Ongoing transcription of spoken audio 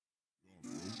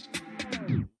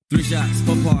3 shots,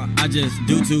 4 par, I just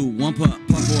do 2. 1 putt,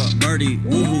 par 4, birdie,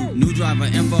 woo-hoo. New driver,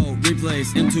 info,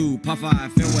 replace, M2, par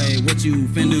 5, fairway, what you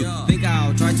fin do? Think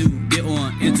I'll try to get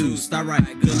on into. Start right,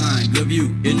 good line, good view,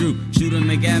 hit Drew, shoot him,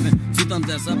 McGavin. 2 thumbs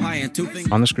that's up high and 2 fingers.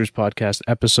 On the Screws Podcast,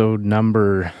 episode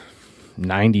number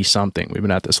 90-something. We've been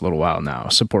at this a little while now.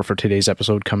 Support for today's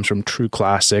episode comes from True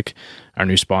Classic. Our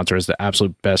new sponsor is the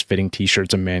absolute best fitting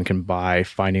t-shirts a man can buy.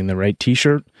 Finding the right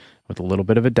t-shirt with a little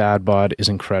bit of a dad bod is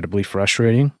incredibly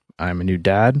frustrating. I'm a new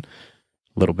dad,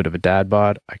 a little bit of a dad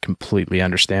bod. I completely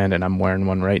understand, and I'm wearing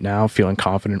one right now, feeling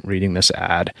confident reading this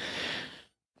ad.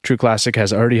 True Classic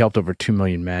has already helped over 2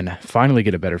 million men finally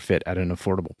get a better fit at an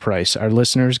affordable price. Our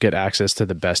listeners get access to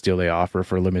the best deal they offer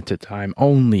for a limited time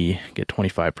only. Get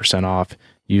 25% off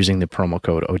using the promo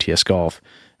code OTSGolf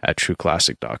at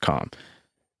trueclassic.com.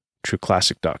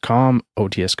 Trueclassic.com,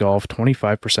 OTS Golf,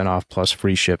 25% off plus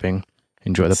free shipping.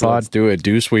 Enjoy the pod. Let's do a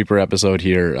Dew Sweeper episode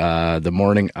here, the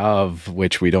morning of,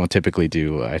 which we don't typically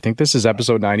do. I think this is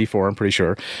episode 94, I'm pretty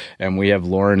sure. And we have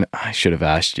Lauren, I should have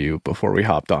asked you before we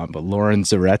hopped on, but Lauren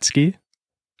Zaretsky.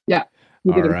 Yeah,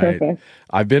 you did it perfect.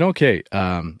 I've been okay.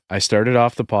 I started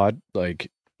off the pod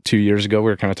like 2 years ago. We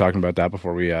were kind of talking about that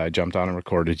before we jumped on and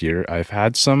recorded here. I've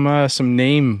had some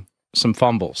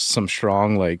fumbles, some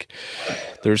strong, like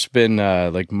there's been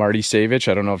like Marty Savich.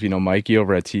 I don't know if you know Mikey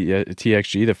over at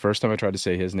TXG. The first time I tried to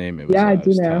say his name, it was, I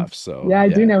do know. Tough, so, I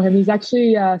do know him. He's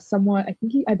actually somewhat,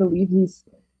 I believe he's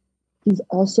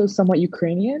also somewhat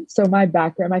Ukrainian. So my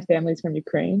family's from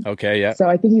Ukraine. Okay, yeah. So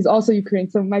I think he's also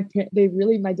Ukrainian. So my dad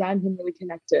and him really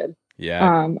connected.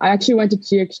 Yeah. I actually went to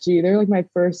TXG. They're like my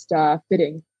first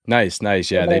fitting. Nice.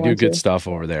 Yeah, they do good stuff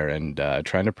over there. And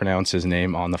trying to pronounce his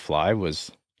name on the fly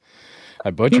I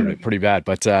butchered it pretty bad.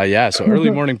 But so early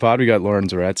morning pod, we got Lauren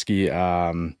Zaretsky.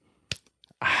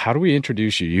 How do we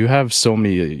introduce you? You have so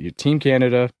many, Team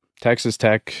Canada, Texas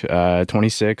Tech,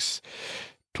 26,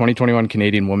 2021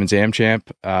 Canadian Women's Am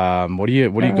Champ. What do you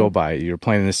go by? You're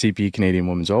playing in the CP Canadian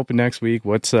Women's Open next week.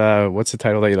 What's the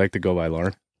title that you like to go by,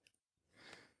 Lauren?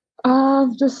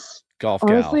 Just golf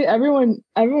honestly, gal. everyone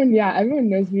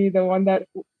knows me. The one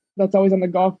that's always on the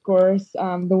golf course.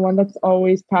 The one that's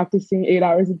always practicing 8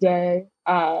 hours a day.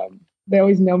 They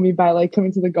always know me by like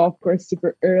coming to the golf course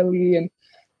super early, and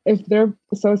some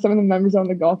of the members on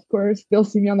the golf course, they'll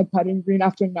see me on the putting green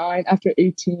after 9, after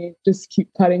 18, just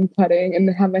keep putting, and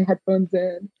then have my headphones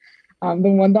in. The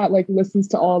one that like listens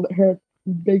to all her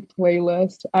big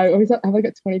playlist. I always have like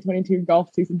a 2022 golf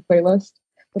season playlist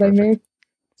that I make.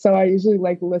 So I usually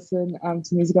like listen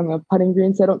to music on the putting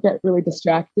green so I don't get really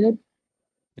distracted.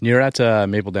 And you're at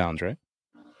Maple Downs, right?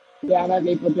 Yeah, I'm at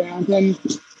Maple Downs, and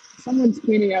someone's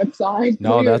cleaning outside.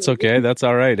 No, clearly. That's okay. That's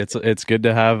all right. It's good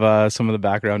to have some of the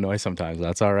background noise sometimes.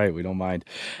 That's all right. We don't mind.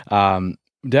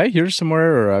 Did I hear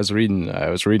somewhere, or I was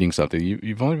reading something?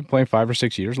 You've only been playing 5 or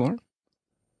 6 years, Lauren?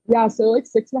 Yeah, so like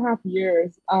 6.5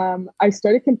 years. I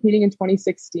started competing in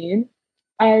 2016.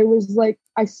 I kind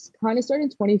of started in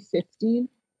 2015,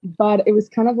 but it was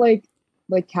kind of like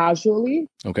casually.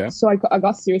 Okay. So I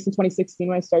got serious in 2016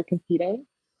 when I started competing.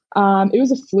 It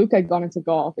was a fluke I got into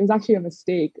golf. It was actually a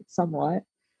mistake somewhat.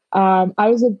 I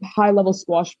was a high-level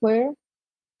squash player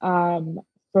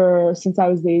since I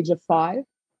was the age of 5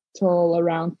 till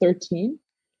around 13.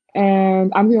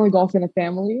 And I'm the only golfer in the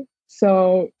family.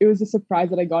 So it was a surprise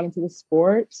that I got into the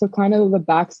sport. So kind of the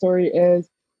backstory is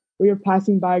we were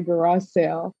passing by a garage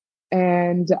sale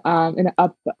and in an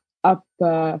up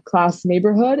class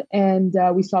neighborhood, and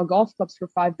we saw golf clubs for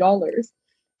 $5.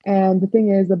 And the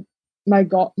thing is that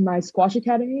my squash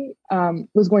academy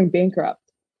was going bankrupt.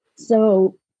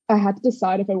 So I had to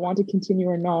decide if I wanted to continue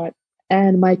or not.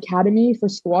 And my academy for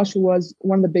squash was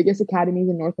one of the biggest academies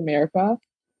in North America.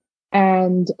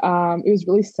 And it was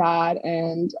really sad.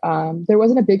 And there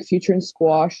wasn't a big future in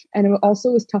squash. And it also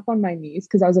was tough on my knees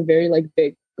because I was a very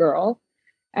big girl.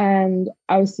 And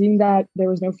I was seeing that there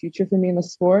was no future for me in the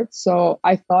sport. So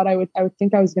I thought I would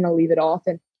think I was going to leave it off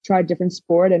and try a different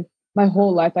sport. And my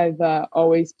whole life, I've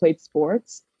always played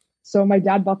sports. So my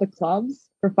dad bought the clubs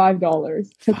for $5.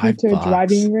 Took me to a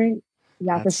driving rink.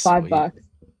 Yeah, that's for $5.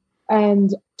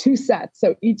 And 2 sets.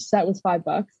 So each set was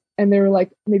 $5. And there were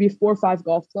like maybe 4 or 5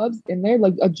 golf clubs in there,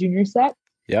 like a junior set.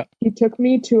 Yeah. He took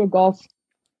me to a golf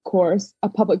course, a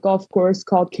public golf course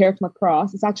called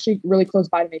Carrickmacross. It's actually really close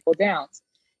by to Maple Downs.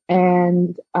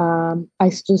 And I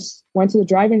just went to the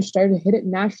driving and started to hit it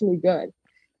naturally good.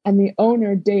 And the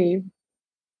owner, Dave,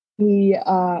 he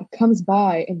comes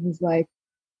by and he's like,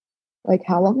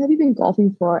 how long have you been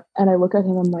golfing for? And I look at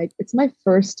him, I'm like, it's my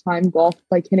first time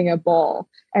hitting a ball,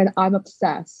 and I'm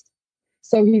obsessed.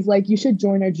 So he's like, you should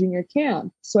join our junior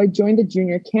camp. So I joined the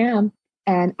junior camp,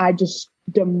 and I just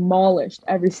demolished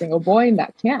every single boy in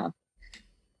that camp.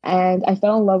 And I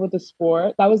fell in love with the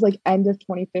sport. That was like end of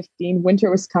 2015. Winter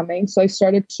was coming. So I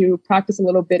started to practice a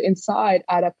little bit inside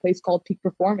at a place called Peak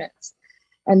Performance.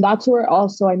 And that's where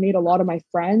also I made a lot of my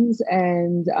friends.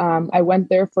 And I went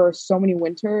there for so many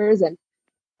winters. And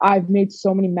I've made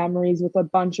so many memories with a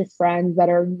bunch of friends that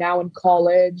are now in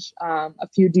college, a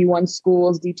few D1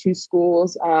 schools, D2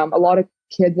 schools, a lot of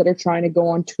kids that are trying to go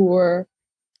on tour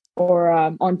or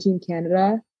on Team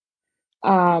Canada.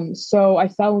 So I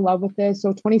fell in love with this.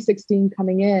 So 2016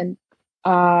 coming in,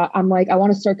 I'm like, I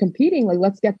want to start competing. Like,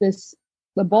 let's get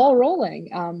the ball rolling.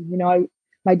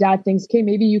 My dad thinks, okay,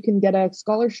 maybe you can get a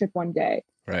scholarship one day.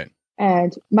 Right.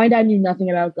 And my dad knew nothing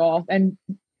about golf. And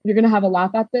you're going to have a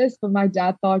laugh at this, but my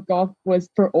dad thought golf was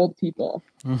for old people.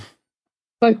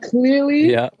 But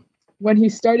clearly, when he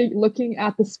started looking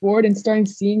at the sport and starting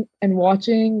seeing and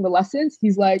watching the lessons,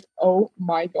 he's like, oh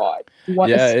my God,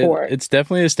 what a sport. It's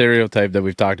definitely a stereotype that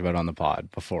we've talked about on the pod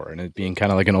before, and it being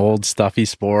kind of like an old stuffy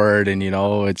sport, and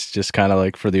it's just kind of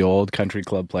like for the old country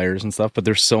club players and stuff, but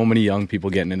there's so many young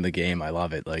people getting in the game. I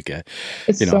love it. Like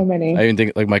it's so many. I even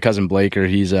think like my cousin Blaker,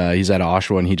 he's at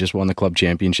Oshawa and he just won the club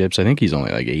championships. I think he's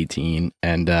only like 18,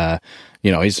 and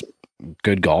he's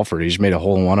good golfer. He's made a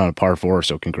hole in one on a par 4,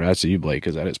 so congrats to you, Blake,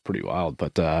 because that is pretty wild.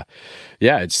 But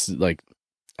it's like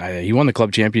he won the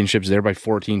club championships there by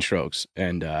 14 strokes,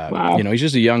 and wow. He's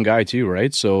just a young guy too,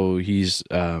 right? So he's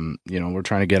we're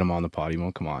trying to get him on the pod. He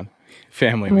won't come on.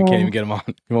 Family, we can't even get him on.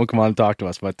 He won't come on and talk to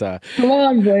us. But come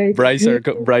on, Blake. Bryce,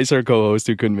 our co-host,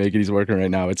 who couldn't make it, he's working right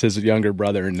now. It's his younger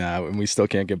brother, and we still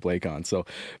can't get Blake on. So,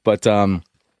 but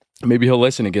maybe he'll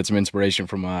listen and get some inspiration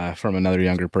from another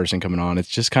younger person coming on. It's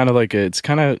just kind of like it's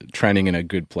kind of trending in a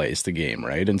good place, the game,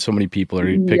 right? And so many people are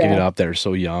picking it up that are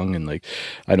so young. And like,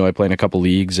 I know I play in a couple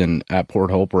leagues, and at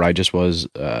Port Hope, where I just was,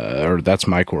 or that's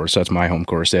my course, that's my home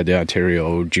course. They had the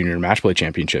Ontario Junior Match Play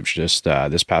Championships just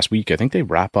this past week. I think they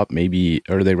wrapped up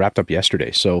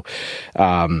yesterday. So,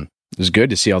 it was good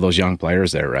to see all those young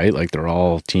players there, right? Like they're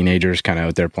all teenagers kind of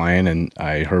out there playing. And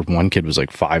I heard one kid was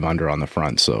like 5 under on the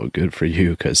front. So good for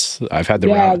you, because I've had the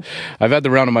round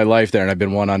of my life there, and I've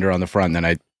been 1 under on the front. And then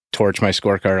I torch my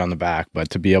scorecard on the back. But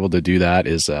to be able to do that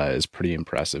is pretty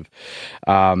impressive.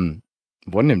 What an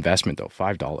investment though,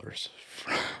 $5.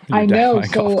 I know.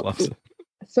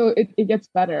 So it gets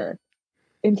better.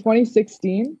 In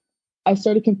 2016, I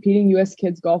started competing US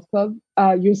Kids Golf Clubs.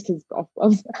 I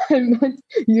meant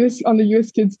on the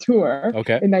US Kids Tour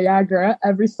in Niagara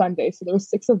every Sunday. So there were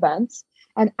 6 events.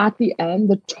 And at the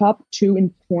end, the top 2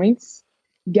 in points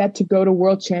get to go to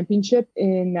World Championship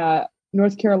in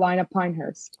North Carolina,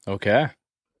 Pinehurst. Okay.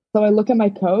 So I look at my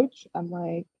coach. I'm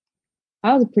like,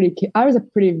 I was a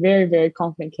pretty, very, very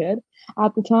confident kid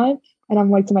at the time. And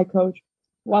I'm like to my coach,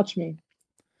 watch me.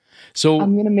 So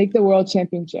I'm gonna make the World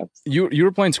Championships. You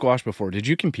were playing squash before. Did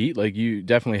you compete? Like you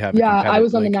definitely have. Yeah, I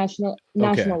was on the national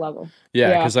level.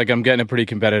 Yeah, because like I'm getting a pretty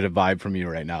competitive vibe from you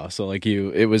right now. So like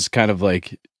it was kind of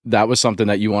like that was something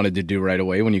that you wanted to do right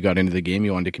away when you got into the game.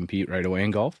 You wanted to compete right away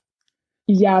in golf.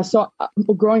 Yeah. So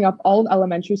growing up, all of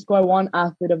elementary school, I won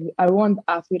athlete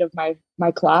of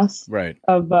my class. Right.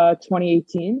 Of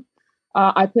 2018.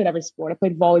 I played every sport. I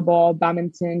played volleyball,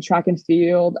 badminton, track and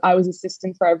field. I was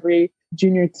assistant for every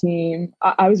junior team.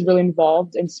 I was really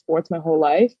involved in sports my whole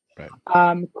life.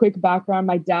 Right. Quick background: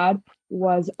 my dad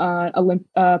was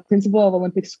principal of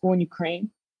Olympic school in Ukraine.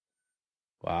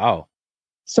 Wow.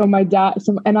 So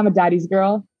and I'm a daddy's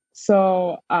girl.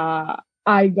 So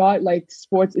I got like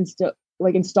sports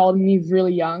installed in me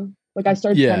really young. Like I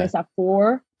started tennis at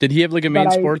 4. Did he have like a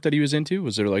main sport that he was into?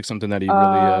 Was there like something that he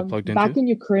really plugged into? Back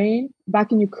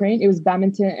in Ukraine, it was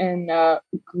badminton and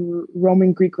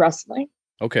Roman Greek wrestling.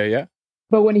 Okay, yeah.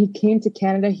 But when he came to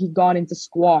Canada, he got into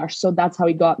squash. So that's how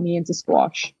he got me into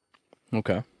squash.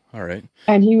 Okay, all right.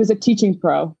 And he was a teaching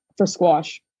pro for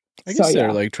squash. I guess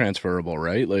they're like transferable,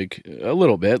 right? Like a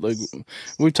little bit. Like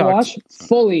we've talked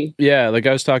fully. Yeah, like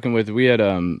I was talking we had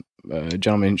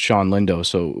gentleman, Sean Lindo.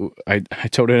 So I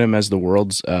touted him as the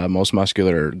world's most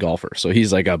muscular golfer. So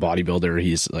he's like a bodybuilder.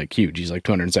 He's like huge. He's like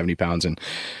 270 pounds and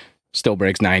still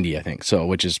breaks 90, I think. So,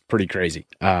 which is pretty crazy.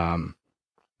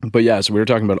 But yeah, so we were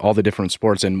talking about all the different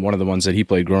sports, and one of the ones that he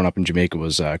played growing up in Jamaica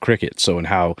was cricket. So, and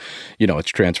how, it's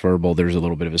transferable. There's a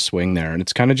little bit of a swing there, and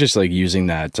it's kind of just like using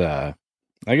that,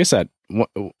 I guess that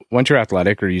once you're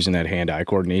athletic or using that hand-eye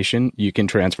coordination, you can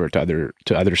transfer it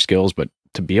to other skills, but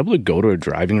to be able to go to a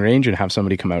driving range and have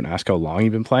somebody come out and ask how long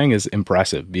you've been playing is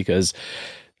impressive, because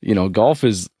golf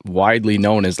is widely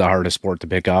known as the hardest sport to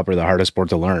pick up or the hardest sport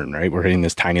to learn, right? We're hitting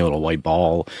this tiny little white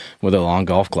ball with a long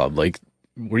golf club. Like,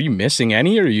 were you missing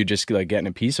any, or are you just like getting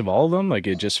a piece of all of them? Like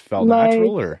it just felt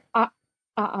natural, or?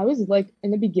 I was like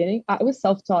in the beginning, I was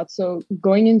self-taught. So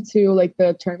going into like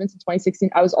the tournaments in 2016,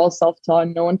 I was all self-taught.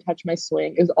 No one touched my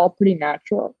swing. It was all pretty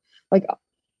natural. Like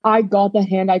I got the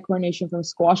hand-eye coordination from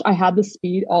squash. I had the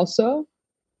speed also.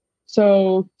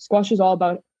 So squash is all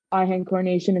about eye-hand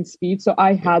coordination and speed. So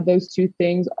I had those two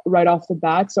things right off the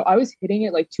bat. So I was hitting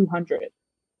it like 200.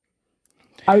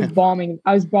 I was bombing.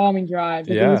 I was bombing drives.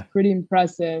 Like, It was pretty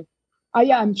impressive.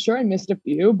 Yeah, I'm sure I missed a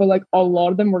few, but like a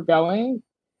lot of them were going.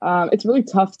 It's really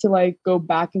tough to like go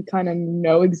back and kind of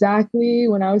know exactly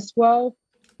when I was 12,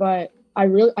 but I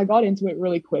got into it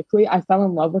really quickly. I fell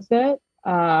in love with it.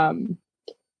 And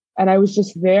I was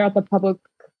just there at the public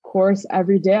course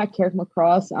every day at Carrick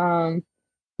Lacrosse.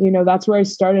 That's where I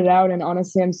started out. And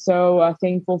honestly, I'm so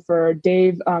thankful for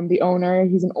Dave, the owner.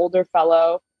 He's an older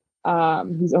fellow.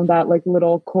 He's owned that like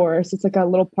little course. It's like a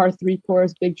little par 3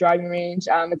 course, big driving range.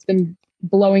 It's been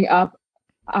blowing up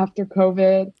after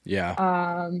COVID.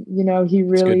 Yeah. He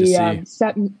really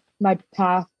set my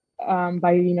path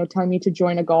by, telling me to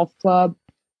join a golf club,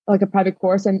 like a private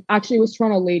course. And actually it was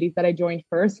Toronto Ladies that I joined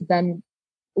first. Then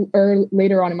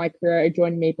later on in my career, I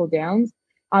joined Maple Downs.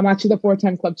 I'm actually the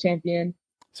 4-time club champion,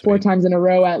 Sweet. 4 times in a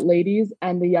row at Ladies,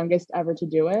 and the youngest ever to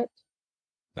do it.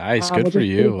 Nice. Good for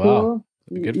you. Wow. Cool.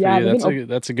 Good for you.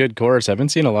 That's a good course. I haven't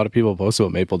seen a lot of people post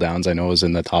about Maple Downs. I know it was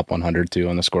in the top 100 too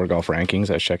on the Score Golf rankings.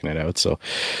 I was checking it out. So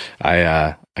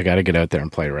I got to get out there and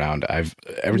play around.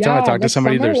 Every time I talk to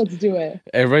somebody, let's do it.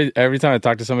 Every time I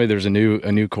talk to somebody, there's a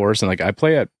new course, and like I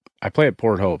play at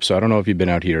Port Hope. So I don't know if you've been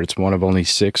out here. It's one of only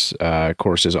 6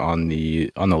 courses on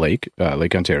the lake,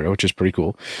 Lake Ontario, which is pretty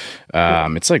cool.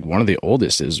 It's like one of the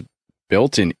oldest. Is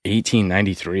built in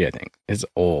 1893, I think. It's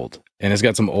old. And it's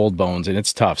got some old bones, and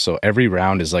it's tough. So every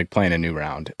round is like playing a new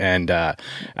round. And at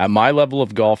my level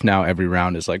of golf now, every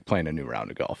round is like playing a new round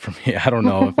of golf for me. I don't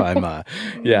know if I'm, I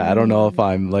don't know if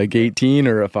I'm like 18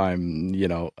 or if I'm,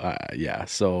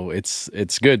 So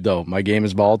it's good though. My game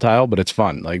is volatile, but it's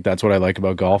fun. Like that's what I like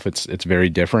about golf. It's very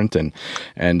different, and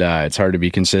it's hard to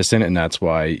be consistent, and that's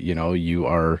why you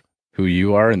are who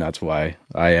you are, and that's why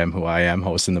I am who I am,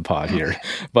 hosting the pod here.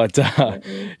 But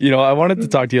I wanted to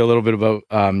talk to you a little bit about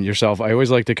yourself. I always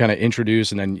like to kind of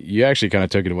introduce, and then you actually kind of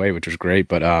took it away, which was great.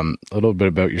 But a little bit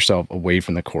about yourself away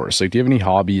from the course. Like, do you have any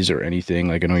hobbies or anything?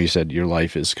 Like, I know you said your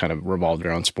life is kind of revolved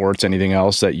around sports. Anything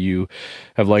else that you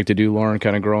have liked to do, Lauren,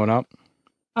 kind of growing up?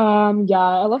 Yeah,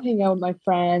 I love hanging out with my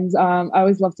friends. I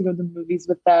always love to go to the movies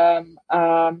with them.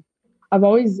 I've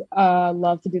always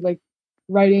loved to do like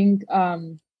writing.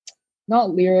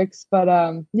 Not lyrics, but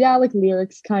like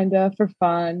lyrics kind of for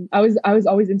fun. I was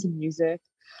always into music.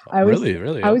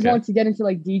 Really? I always wanted to get into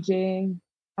like DJing.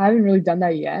 I haven't really done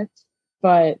that yet,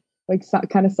 but like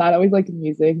kind of sad. I always like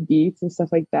music, beats and stuff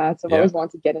like that. So I've always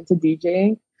wanted to get into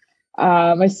DJing.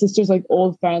 My sister's like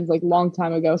old friends, like long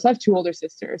time ago. So I have 2 older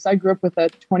sisters. I grew up with a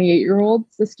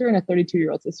 28-year-old sister and a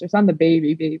 32-year-old sister. So I'm the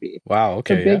baby. Wow.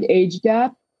 Okay. It's a big age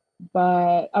gap.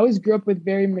 But I always grew up with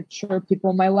very mature people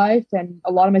in my life, and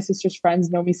a lot of my sister's friends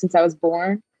know me since I was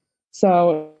born.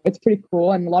 So it's pretty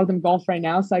cool. And a lot of them golf right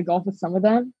now, so I golf with some of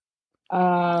them.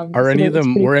 Were any of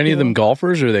them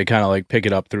golfers, or do they kind of like pick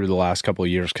it up through the last couple of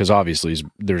years? Because obviously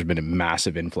there's been a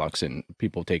massive influx in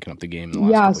people taking up the game in the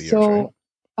last couple of years.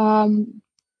 Right?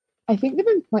 I think they've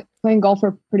been playing golf for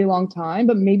a pretty long time,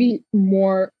 but maybe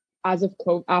more as of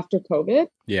after COVID.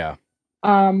 Yeah.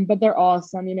 But they're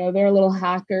awesome. They're little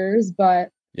hackers,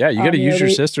 but yeah, you got to use your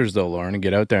sisters though, Lauren, and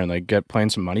get out there and like get playing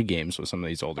some money games with some of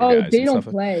these older guys. Oh, they don't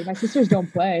play. My sisters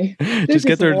don't play. Just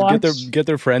get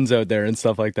their friends out there and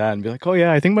stuff like that, and be like, oh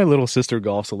yeah, I think my little sister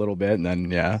golfs a little bit, and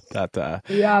then shout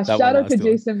out to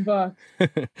Jason Book.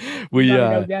 We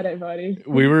go get it, buddy.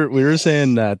 we were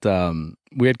saying that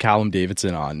we had Callum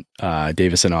Davison on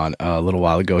a little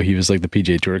while ago. He was like the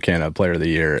PGA Tour Canada Player of the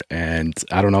Year, and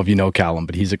I don't know if you know Callum,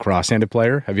 but he's a cross-handed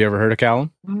player. Have you ever heard of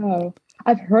Callum? Oh,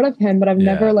 I've heard of him, but I've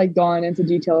never like gone into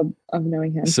detail of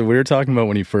knowing him. So we were talking about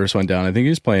when he first went down. I think he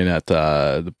was playing at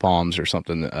the Palms or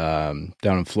something down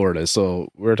in Florida. So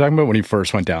we were talking about when he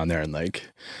first went down there and like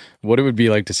what it would be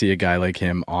like to see a guy like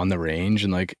him on the range,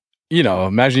 and like,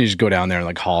 imagine you just go down there and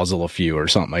like hosel a few or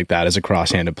something like that as a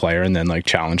cross-handed player, and then like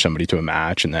challenge somebody to a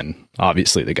match, and then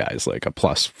obviously the guy's like a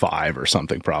 +5 or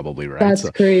something probably, right? That's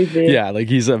crazy. Yeah, like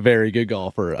he's a very good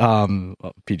golfer.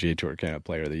 PGA Tour Canada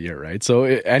Player of the Year, right? So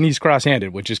and he's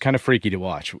cross-handed, which is kind of freaky to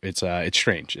watch. It's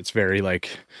strange. It's very like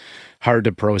hard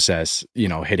to process,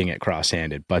 hitting it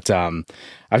cross-handed. But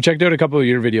I've checked out a couple of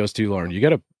your videos too, Lauren. You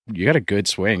got a good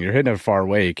swing. You're hitting it far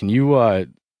away. Can you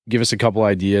give us a couple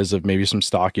ideas of maybe some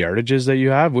stock yardages that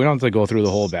you have? We don't have to go through the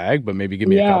whole bag, but maybe give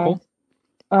me a couple.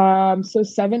 So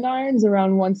 7 irons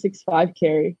around 165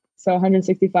 carry. So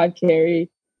 165 carry.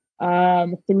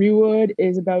 Three wood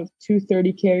is about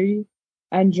 230 carry,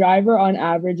 and driver on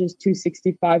average is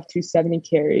 265, 270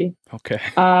 carry. Okay.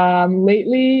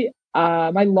 Lately,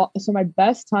 my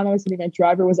best time I was hitting my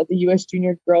driver was at the U.S.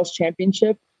 Junior Girls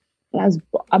Championship. And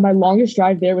my longest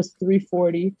drive there was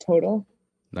 340 total.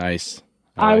 Nice.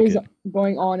 I was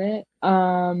going on it.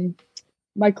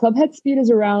 My club head speed is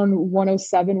around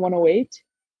 107, 108.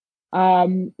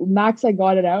 Max, I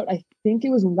got it out. I think it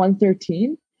was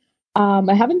 113.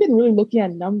 I haven't been really looking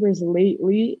at numbers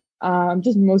lately.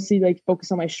 Just mostly like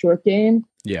focus on my short game.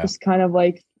 Yeah. Just kind of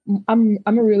like I'm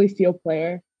a really field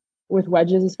player with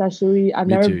wedges, especially. I've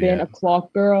never been a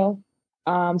clock girl.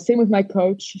 Same with my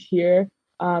coach here.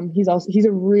 He's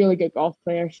a really good golf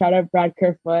player. Shout out Brad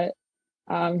Kerfoot.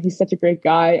 He's such a great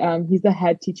guy. He's the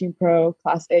head teaching pro,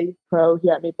 Class A pro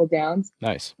here at Maple Downs.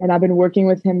 Nice. And I've been working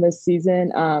with him this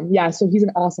season. So he's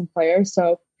an awesome player.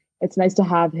 So it's nice to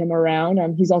have him around.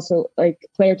 He's also like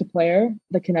player to player.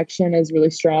 The connection is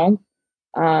really strong.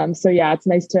 It's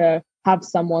nice to have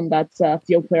someone that's a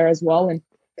field player as well and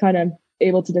kind of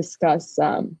able to discuss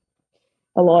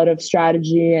a lot of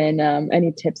strategy and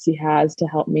any tips he has to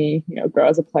help me, grow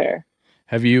as a player.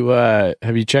 Have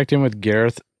you checked in with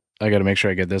Gareth? I got to make sure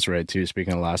I get this right too.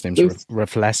 Speaking of last names,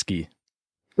 Rafleski.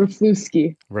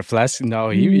 Rafleski. No,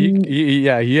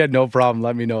 he had no problem.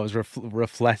 Let me know. It was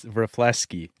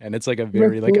Rafleski, and it's like a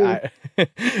very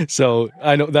so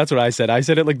I know that's what I said. I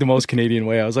said it like the most Canadian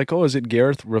way. I was like, oh, is it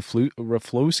Gareth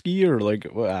Raflowski or like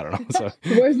I don't know. So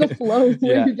where's the flow?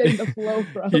 Where are you getting the flow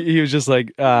from? He was just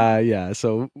like,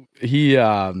 So he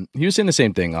was saying the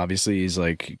same thing. Obviously, he's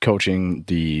like coaching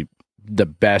the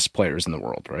best players in the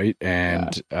world, right?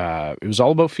 And it was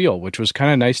all about feel, which was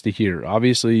kind of nice to hear.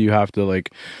 Obviously, you have to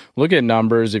like look at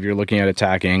numbers if you're looking at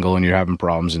attack angle and you're having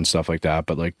problems and stuff like that.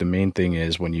 But like the main thing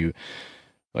is when you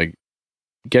like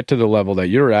get to the level that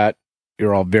you're at,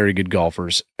 you're all very good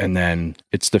golfers, and then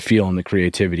it's the feel and the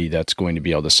creativity that's going to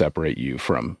be able to separate you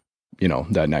from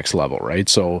that next level, right?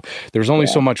 So there's only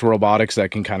so much robotics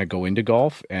that can kind of go into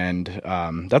golf, and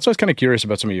that's why I was kind of curious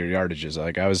about some of your yardages.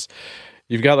 Like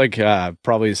you've got like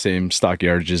probably the same stock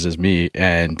yardages as me,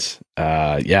 and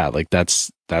like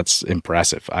that's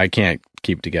impressive. I can't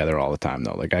keep together all the time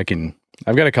though. Like I've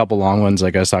got a couple long ones.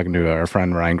 Like I was talking to our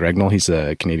friend Ryan Gregnell, he's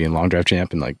a Canadian long drive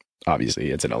champ, and like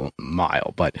obviously it's at a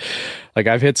mile, but like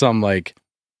I've hit some like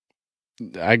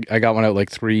I got one out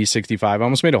like 365. I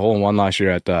almost made a hole in one last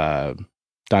year at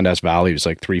Dundas Valley. It was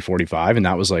like 345, and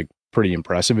that was like pretty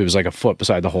impressive. It was like a foot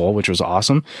beside the hole, which was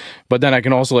awesome. But then I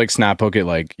can also like snap hook it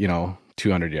like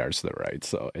 200 yards to the right.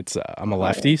 So it's I'm a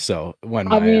lefty, so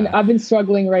when I've been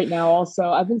struggling right now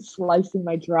also. I've been slicing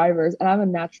my drivers, and I have a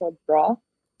natural draw.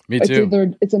 Me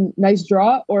too. It's a nice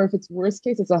draw, or if it's worst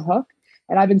case, it's a hook.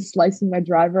 And I've been slicing my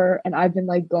driver, and I've been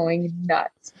like going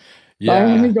nuts.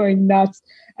 I've been going nuts.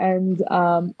 And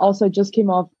also just came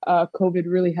off COVID,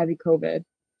 really heavy COVID.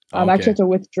 I actually had to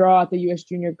withdraw at the U.S.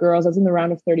 Junior Girls. I was in the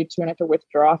round of 32 and I had to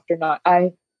withdraw after not.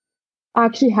 I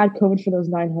actually had COVID for those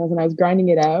 9 holes, and I was grinding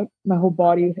it out. My whole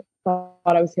body thought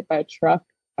I was hit by a truck.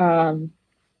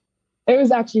 It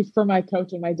was actually for my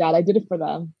coach and my dad. I did it for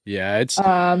them. Yeah,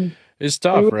 it's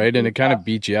tough, right? And it kind of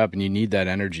beats you up, and you need that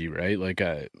energy, right?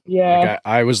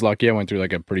 I was lucky. I went through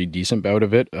like a pretty decent bout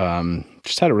of it.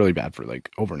 Just had it really bad for like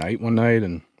overnight one night,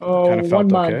 and kind of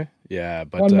felt okay. Yeah,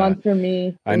 but 1 month for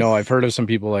me. I know I've heard of some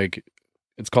people like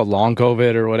it's called long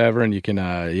COVID or whatever, and you can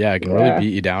it can really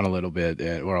beat you down a little bit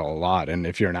or a lot. And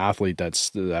if you're an athlete,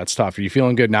 that's tough. Are you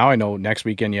feeling good now? I know next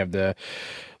weekend you have the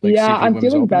CP I'm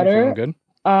feeling better. Good?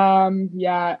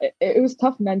 It was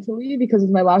tough mentally because it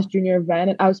was my last junior event,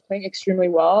 and I was playing extremely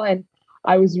well, and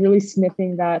I was really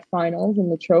sniffing that finals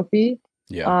and the trophy.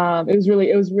 Yeah. It was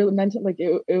really mental. Like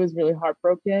it was really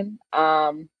heartbroken.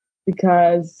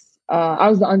 Because I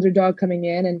was the underdog coming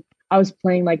in, and I was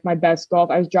playing like my best golf.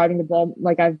 I was driving the ball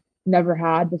like I've never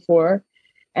had before,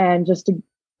 and just to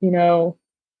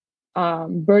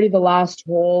birdie the last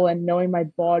hole and knowing my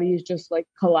body is just like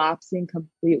collapsing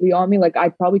completely on me. Like I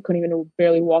probably couldn't even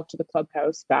barely walk to the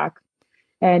clubhouse back.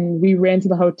 And we ran to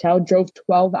the hotel, drove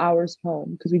 12 hours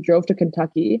home because we drove to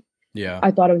Kentucky. Yeah.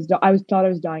 I thought I was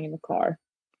dying in the car.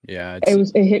 Yeah.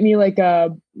 It hit me like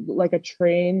a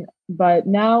train, but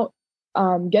now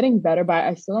getting better, but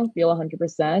I still don't feel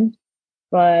 100%,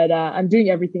 but I'm doing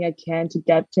everything I can to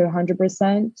get to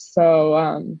 100%.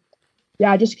 So,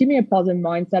 just keeping a positive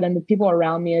mindset, and the people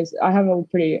around me I have a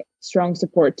pretty strong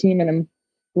support team, and I'm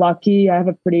lucky. I have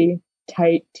a pretty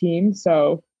tight team,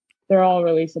 so they're all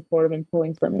really supportive and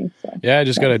pulling for me. So yeah, I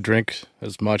just got to drink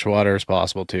as much water as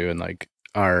possible too. And like,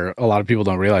 a lot of people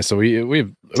don't realize. So we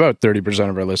have about 30%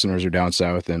 of our listeners are down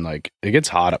south, and like it gets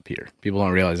hot up here. People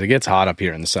don't realize it gets hot up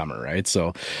here in the summer, right?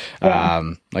 So,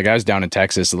 like I was down in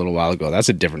Texas a little while ago. That's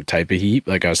a different type of heat.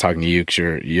 Like I was talking to you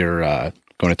because you're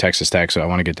going to Texas Tech, so I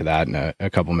want to get to that in a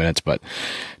couple minutes. But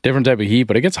different type of heat,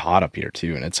 but it gets hot up here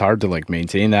too, and it's hard to like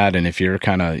maintain that. And if you're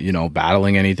kind of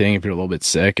battling anything, if you're a little bit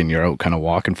sick and you're out kind of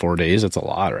walking 4 days, it's a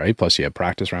lot, right? Plus you have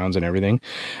practice rounds and everything.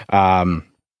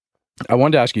 I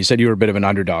wanted to ask you, you said you were a bit of an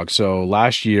underdog. So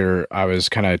last year I was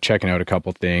kind of checking out a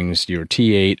couple things. You were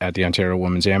T8 at the Ontario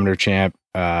Women's Amateur Champ.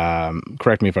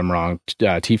 Correct me if I'm wrong.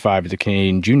 T5 at the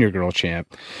Canadian Junior Girl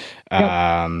Champ. To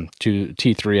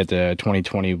T3 at the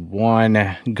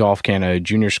 2021 Golf Canada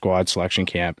Junior Squad Selection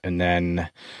Camp. And then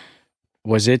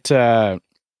was it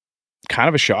kind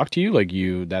of a shock to you? Like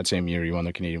that same year you won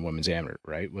the Canadian Women's Amateur,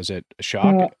 right? Was it a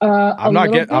shock? I'm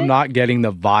not getting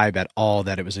the vibe at all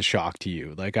that it was a shock to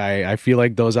you. Like I feel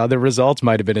like those other results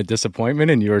might have been a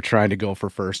disappointment, and you were trying to go for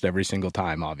first every single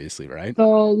time, obviously, right?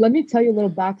 So let me tell you a little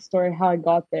backstory how I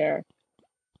got there.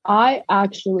 I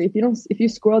actually, if you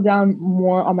scroll down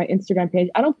more on my Instagram page,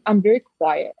 I'm very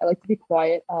quiet. I like to be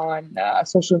quiet on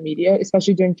social media,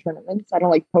 especially during tournaments. I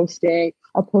don't like posting.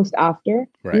 I'll post after.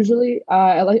 Right. Usually,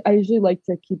 I usually like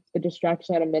to keep the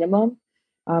distraction at a minimum,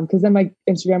 because then my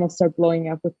Instagram will start blowing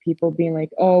up with people being like,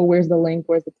 "Oh, where's the link?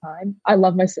 Where's the time?" I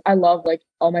love like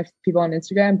all my people on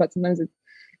Instagram, but sometimes it's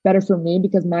better for me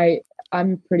because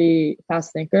I'm a pretty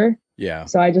fast thinker. Yeah.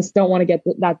 So I just don't want to get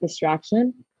that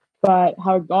distraction. But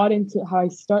how I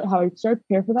started to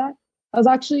prepare for that, I was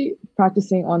actually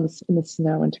practicing in the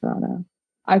snow in Toronto.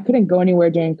 I couldn't go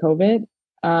anywhere during COVID.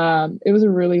 It was a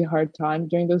really hard time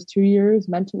during those 2 years,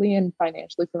 mentally and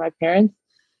financially for my parents.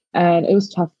 And it was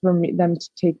tough for them to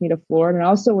take me to Florida. And I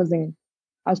was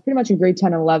pretty much in grade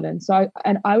 10 and 11. So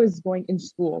I was going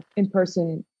in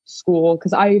person school,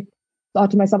 because I thought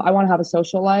to myself, I want to have a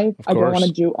social life. I don't want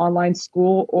to do online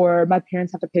school, or my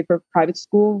parents have to pay for private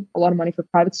school, a lot of money for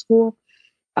private school.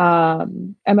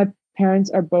 And my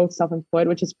parents are both self-employed,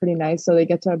 which is pretty nice. So they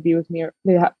get to be with me.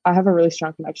 I have a really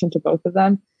strong connection to both of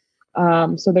them.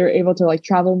 So they're able to like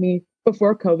travel me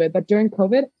before COVID. But during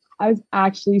COVID, I was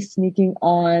actually sneaking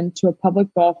on to a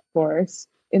public golf course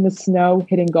in the snow,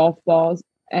 hitting golf balls.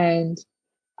 And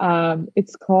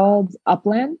it's called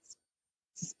Uplands.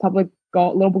 It's public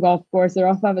little golf course. They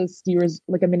also have a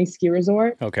mini ski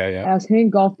resort. Okay, yeah. And I was hitting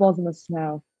golf balls in the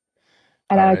snow,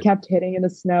 and I kept hitting in the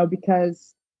snow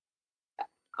because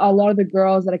a lot of the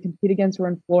girls that I compete against were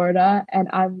in Florida, and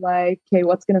I'm like, okay,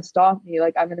 what's gonna stop me?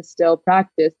 Like, I'm gonna still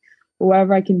practice.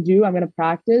 Whatever I can do, I'm gonna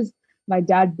practice. My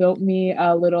dad built me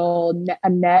a little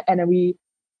net, and then we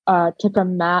took a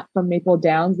mat from Maple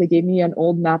Downs. They gave me an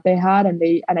old mat they had, and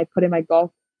I put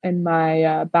in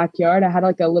my backyard. I had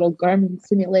like a little Garmin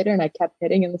simulator, and I kept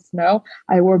hitting in the snow.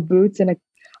 I wore boots and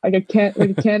a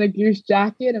can of Goose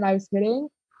jacket, and I was hitting.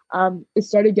 It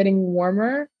started getting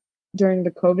warmer during the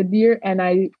COVID year, and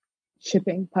I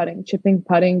chipping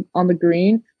putting on the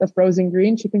green, the frozen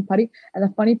green, chipping putting. And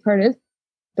the funny part is,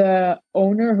 the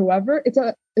owner, whoever, it's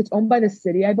owned by the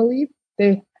city, I believe.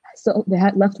 They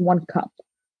had left one cup,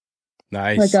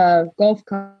 nice, like a golf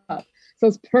cup. So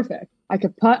it's perfect. I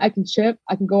could putt, I can chip,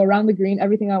 I can go around the green,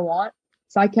 everything I want.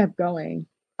 So I kept going.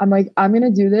 I'm like, I'm going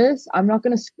to do this. I'm going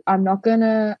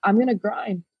to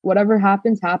grind. Whatever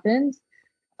happens, happens.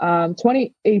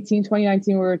 2018,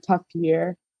 2019 were a tough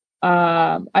year.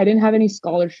 I didn't have any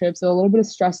scholarships, so a little bit of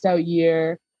stressed out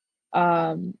year.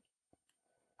 I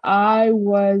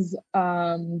was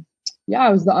the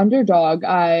underdog.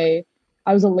 I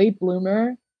was a late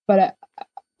bloomer, but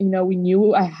we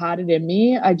knew I had it in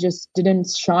me. I just didn't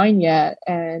shine yet.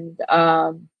 And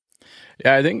yeah,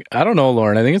 I don't know,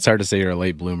 Lauren. I think it's hard to say you're a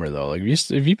late bloomer though. Like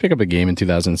if you pick up a game in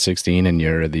 2016 and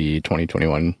you're the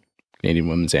 2021 Canadian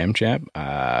Women's Am champ,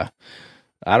 I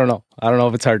don't know. I don't know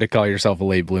if it's hard to call yourself a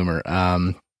late bloomer.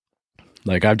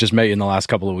 Like I've just met you in the last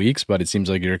couple of weeks, but it seems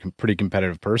like you're a pretty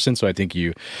competitive person. So I think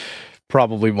you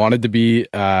probably wanted to be,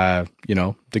 the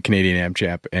Canadian Am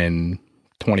champ in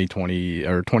 2020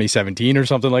 or 2017 or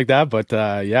something like that. But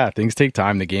things take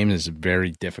time. The game is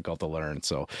very difficult to learn.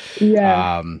 So,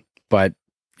 but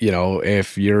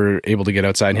if you're able to get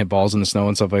outside and hit balls in the snow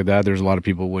and stuff like that, there's a lot of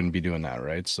people who wouldn't be doing that,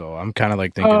 right? So I'm kind of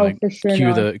like thinking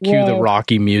cue the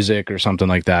Rocky music or something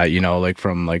like that, like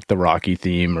from like the Rocky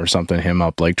theme or something, him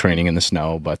up like training in the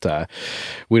snow. But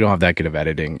we don't have that good of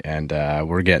editing, and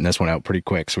we're getting this one out pretty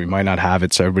quick, so we might not have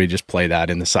it. So everybody just play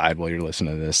that in the side while you're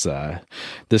listening to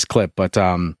this clip. But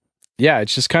yeah,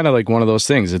 it's just kind of like one of those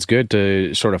things. It's good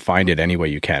to sort of find it any way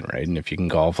you can, right? And if you can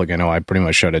golf, like I know I pretty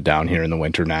much shut it down here in the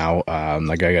winter now.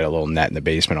 Like I got a little net in the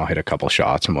basement. I'll hit a couple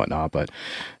shots and whatnot, but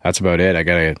that's about it. I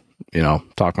gotta,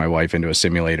 talk my wife into a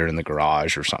simulator in the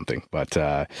garage or something. But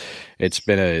it's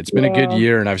been a good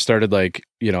year, and I've started I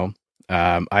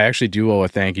actually do owe a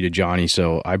thank you to Johnny.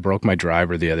 So I broke my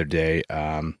driver the other day.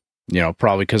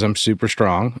 Probably because I'm super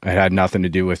strong. It had nothing to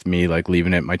do with me like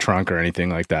leaving it in my trunk or anything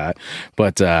like that.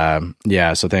 But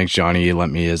so thanks, Johnny. He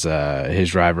lent me his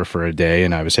driver for a day,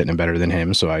 and I was hitting it better than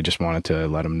him. So I just wanted to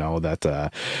let him know that I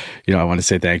want to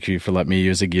say thank you for letting me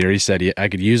use the gear. He said I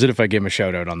could use it if I gave him a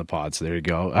shout out on the pod. So there you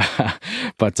go.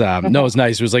 But no, it was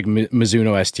nice. It was like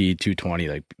Mizuno ST 220,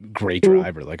 like great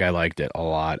driver. Like I liked it a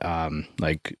lot.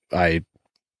 I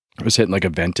was hitting like a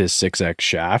Ventus 6X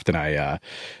shaft, and I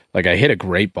hit a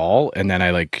great ball, and then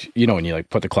I when you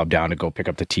put the club down to go pick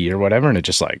up the tee or whatever, and it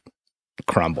just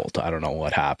crumbled. I don't know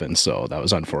what happened, so that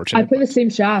was unfortunate. I play the same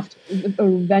shaft, a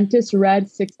Ventus Red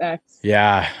 6X.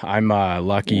 Yeah, I'm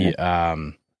lucky. Yeah.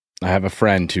 I have a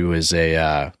friend who is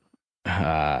a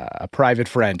private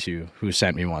friend who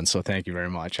sent me one, so thank you very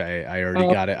much. I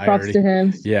already got it. Props to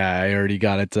him. Yeah, I already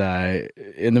got it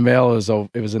in the mail.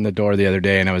 It was in the door the other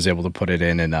day, and I was able to put it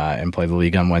in and play the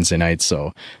league on Wednesday night.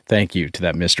 So thank you to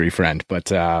that mystery friend, but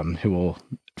who will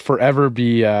forever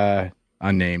be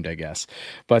unnamed, I guess.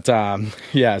 But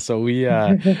so we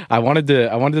I wanted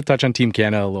to touch on Team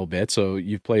Canada a little bit. So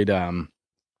you've played.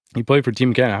 You played for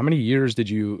Team Canada. How many years did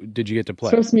you get to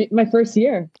play? My first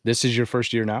year. This is your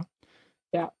first year now?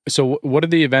 Yeah. So what do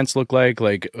the events look like?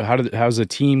 Like how's the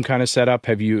team kind of set up?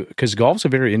 Because golf's a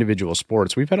very individual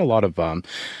sport. So we've had a lot of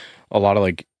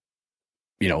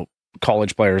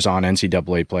college players on,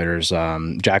 NCAA players.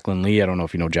 Jacqueline Lee, I don't know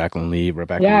if you know Jacqueline Lee,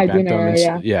 Rebecca Lee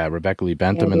Bentham. Rebecca Lee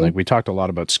Bentham. And we talked a lot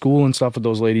about school and stuff with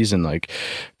those ladies, and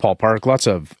Paul Park, lots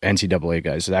of NCAA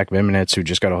guys. Zach Viminitz, who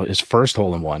just got his first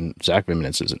hole in one. Zach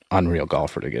Viminitz is an unreal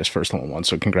golfer to get his first hole in one.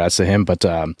 So congrats to him. But,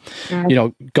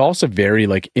 golf's a very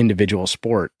individual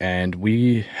sport, and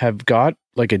we have got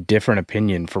a different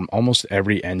opinion from almost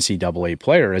every NCAA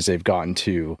player as they've gotten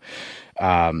to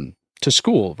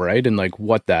school, right? And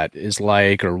what that is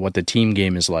like, or what the team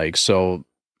game is like. So,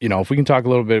 if we can talk a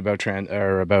little bit about sure.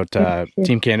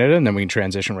 Team Canada, and then we can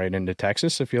transition right into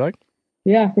Texas, if you like.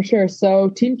 Yeah, for sure. So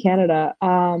Team Canada,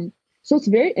 so it's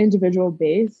very individual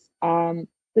based.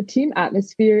 The team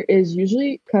atmosphere is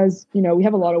usually because, we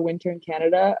have a lot of winter in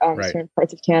Canada, certain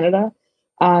parts of Canada.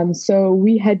 So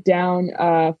we head down,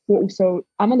 so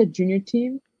I'm on the junior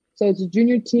team. So it's a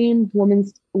junior team,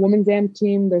 women's AM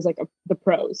team. There's the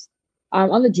pros.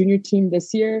 On the junior team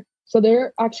this year. So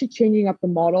they're actually changing up the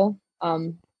model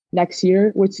next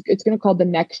year, which it's going to call the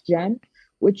next gen,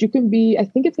 which I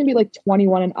think it's going to be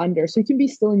 21 and under. So you can be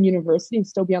still in university and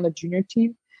still be on the junior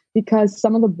team, because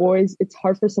it's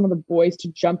hard for some of the boys to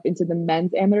jump into the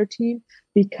men's amateur team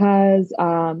because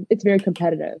it's very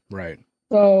competitive. Right.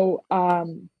 So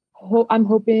I'm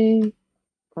hoping,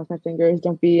 cross my fingers,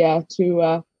 don't be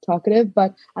too talkative,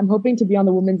 but I'm hoping to be on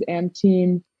the women's AM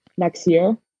team next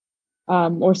year.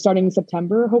 Or starting in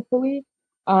September, hopefully.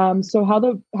 So how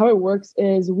it works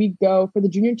is we go for the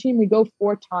junior team, we go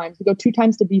 4 times. We go 2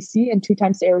 times to BC and 2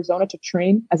 times to Arizona to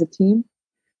train as a team,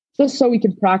 just so we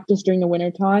can practice during the winter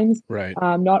times. Right.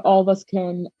 Not all of us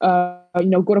can, go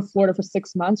to Florida for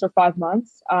 6 months or 5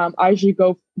 months. I usually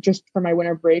go just for my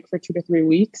winter break for 2 to 3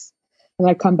 weeks, and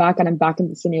I come back and I'm back in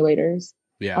the simulators.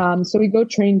 Yeah. So we go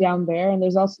train down there, and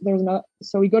there's another.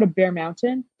 So we go to Bear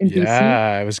Mountain in BC.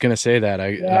 Yeah, I was gonna say that.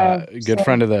 Good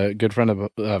friend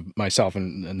of myself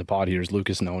and the pod here is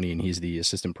Lucas Noni, and he's the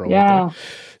assistant pro. Yeah.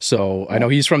 So I know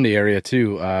he's from the area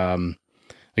too.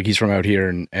 He's from out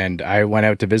here, and I went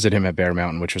out to visit him at Bear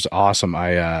Mountain, which was awesome.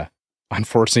 I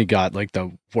unfortunately got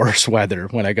the worst weather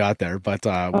when I got there, but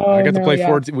I got to play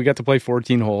 14. We got to play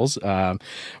 14 holes. We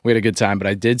had a good time, but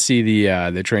I did see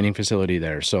the training facility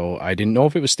there, so I didn't know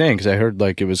if it was staying, because I heard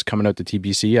it was coming out to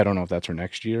TPC. I don't know if that's for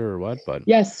next year or what, but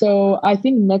yes. So I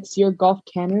think next year Golf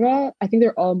Canada, I think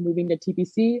they're all moving to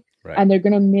TPC, right. And they're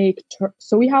gonna make.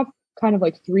 So we have kind of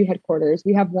 3 headquarters.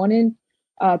 We have one in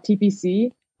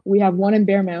TPC, we have one in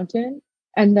Bear Mountain,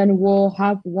 and then we'll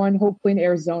have one hopefully in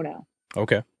Arizona.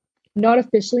 Okay. Not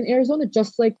officially in Arizona,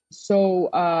 just mostly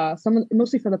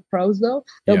for the pros though.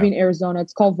 They'll be in Arizona.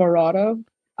 It's called Verrado.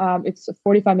 It's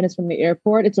 45 minutes from the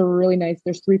airport. It's a really nice.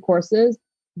 There's 3 courses,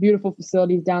 beautiful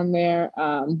facilities down there.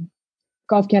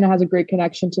 Golf Canada has a great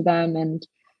connection to them, and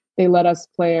they let us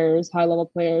players, high level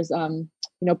players,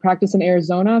 practice in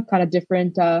Arizona, kind of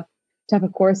different type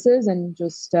of courses, and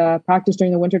just practice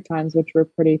during the winter times, which we're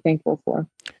pretty thankful for.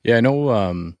 Yeah, I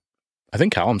know. I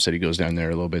think Callum said he goes down there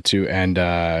a little bit too. And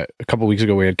a couple of weeks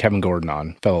ago, we had Kevin Gordon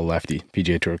on, fellow lefty,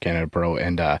 PGA Tour Canada Pro,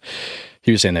 and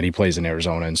he was saying that he plays in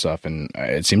Arizona and stuff. And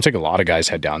it seems like a lot of guys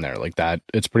head down there like that.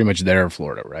 It's pretty much there in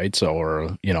Florida, right? So,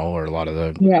 or a lot of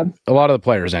the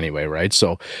players anyway, right?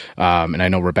 So, and I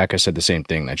know Rebecca said the same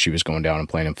thing, that she was going down and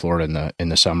playing in Florida in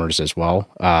the summers as well.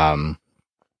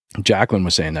 Jacqueline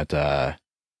was saying that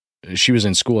she was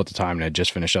in school at the time and had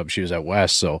just finished up. She was at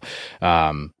West, so.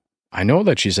 I know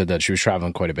that she said that she was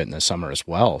traveling quite a bit in the summer as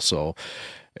well. So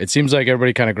it seems like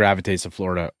everybody kind of gravitates to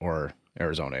Florida or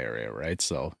Arizona area, right?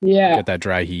 So get that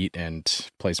dry heat and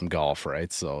play some golf,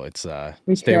 right? So it's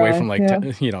stay away from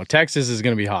Texas is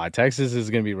going to be hot. Texas is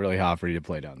going to be really hot for you to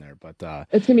play down there, but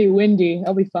it's going to be windy.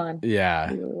 It'll be fun.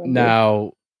 Yeah.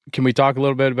 Now, can we talk a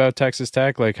little bit about Texas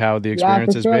Tech, like how the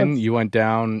experience has been? You went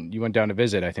down to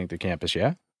visit, I think, the campus,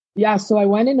 yeah? Yeah, so I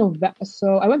went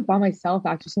I went by myself,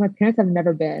 actually. So my parents have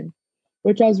never been,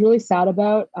 which I was really sad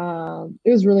about. It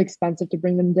was really expensive to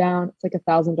bring them down. It's like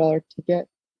 $1,000 ticket.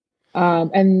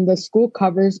 And the school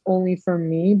covers only for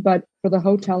me, but for the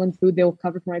hotel and food, they will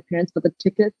cover for my parents, but the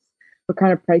tickets were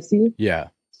kind of pricey. Yeah.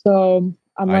 So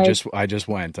I just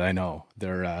went. I know.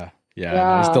 They're it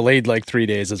was delayed like 3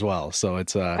 days as well. So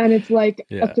it's and it's like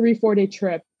a 3-4 day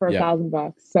trip for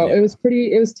 $1,000. So it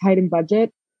was tight in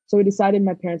budget. So we decided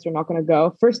my parents were not going to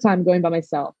go. First time going by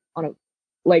myself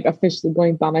officially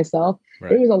going by myself.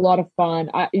 Right. It was a lot of fun.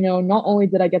 Not only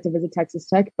did I get to visit Texas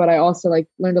Tech, but I also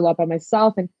learned a lot by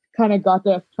myself and kind of got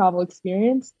the travel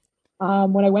experience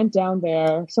when I went down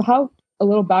there. So a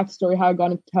little backstory, how I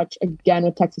got in touch again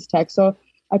with Texas Tech. So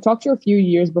I talked to her a few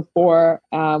years before.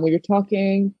 We were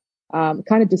talking,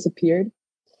 kind of disappeared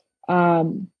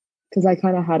because I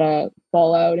kind of had a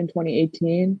fallout in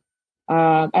 2018.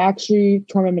 I actually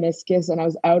tore my meniscus and I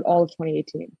was out all of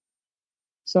 2018.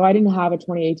 So I didn't have a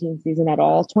 2018 season at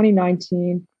all.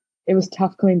 2019, it was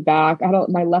tough coming back.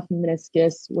 My left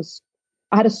meniscus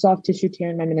I had a soft tissue tear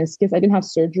in my meniscus. I didn't have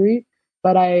surgery,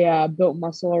 but I built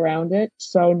muscle around it.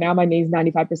 So now my knee's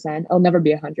 95%. I'll never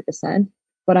be 100%,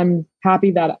 but I'm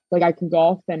happy that I can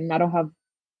golf and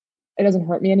it doesn't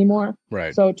hurt me anymore.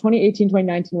 Right. So 2018,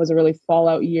 2019 was a really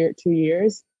fallout year, 2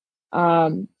 years.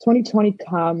 2020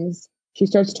 comes. She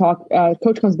starts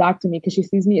coach comes back to me because she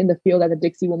sees me in the field at the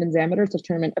Dixie Women's Amateur. It's a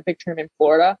big tournament in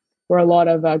Florida where a lot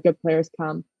of good players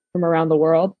come from around the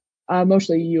world,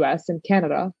 mostly US and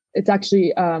Canada. It's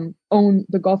actually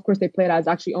the golf course they played at is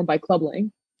actually owned by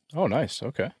Clubling. Oh, nice.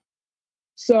 Okay.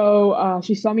 So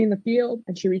she saw me in the field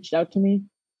and she reached out to me.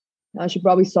 She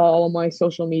probably saw all of my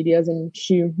social medias and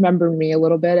she remembered me a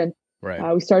little bit. And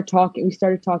we started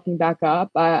talking back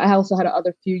up. I also had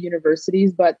other few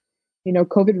universities, but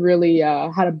COVID really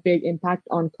had a big impact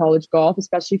on college golf,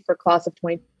 especially for class of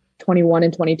 2021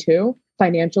 and 22.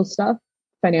 Financial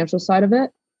side of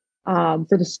it.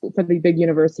 For the big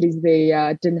universities,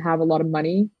 they didn't have a lot of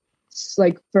money,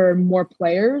 for more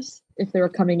players if they were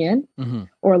coming in,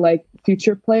 or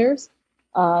future players.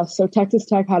 So Texas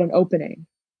Tech had an opening.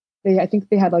 I think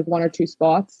they had 1 or 2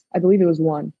 spots. I believe it was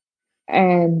 1.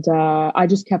 And I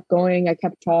just kept going. I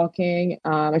kept talking.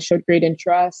 I showed great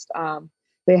interest.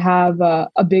 They have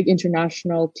a big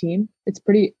international team. It's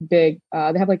pretty big.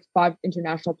 They have 5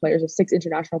 international players or 6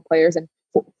 international players and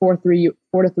 4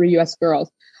 to 3 US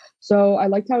girls. So I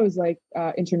liked how it was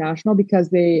international because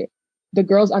the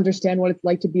girls understand what it's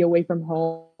like to be away from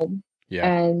home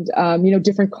and,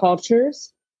 different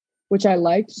cultures, which I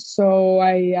liked. So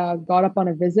I got up on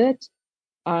a visit.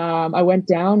 I went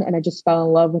down and I just fell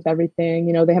in love with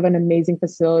everything. They have an amazing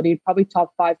facility, probably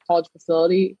top 5 college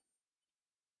facility.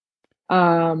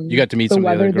 You got to meet some of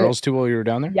the other girls too while you were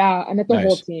down there? Yeah, I met the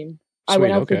whole team. Sweet, I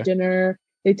went out for dinner.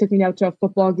 They took me out to a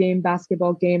football game,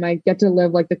 basketball game. I get to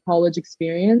live the college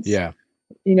experience. Yeah.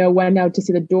 Went out to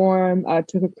see the dorm,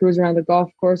 took a cruise around the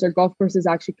golf course. Our golf course is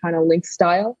actually kind of link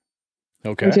style.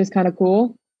 Okay. Which is kind of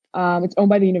cool. It's owned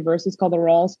by the university. It's called the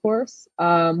Rawls course. We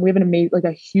have an amazing,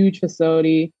 a huge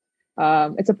facility.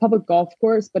 It's a public golf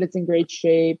course, but it's in great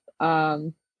shape.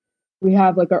 We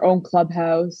have our own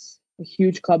clubhouse. A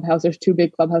huge clubhouse. There's 2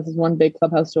 big clubhouses, 1 big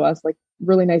clubhouse to us,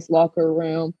 really nice locker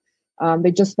room.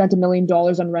 They just spent $1 million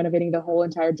on renovating the whole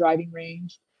entire driving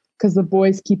range because the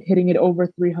boys keep hitting it over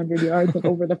 300 yards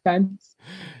over the fence.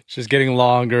 It's just getting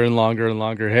longer and longer and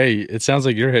longer. Hey, it sounds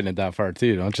like you're hitting it that far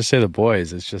too. Don't just say the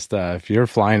boys. It's just if you're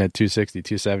flying at 260,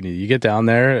 270, you get down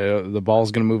there, the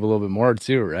ball's going to move a little bit more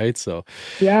too, right? So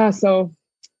yeah, so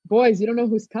boys, you don't know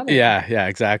who's coming. Yeah,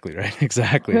 exactly, right?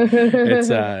 Exactly.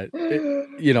 It's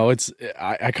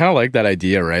I kind of like that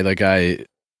idea, right?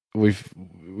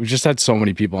 we just had so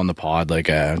many people on the pod. Like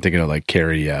I'm thinking of like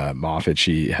Carrie Moffat.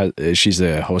 She's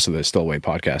the host of the Stillway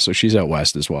podcast, so she's out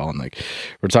west as well. And like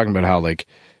we're talking about how like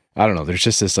I don't know, there's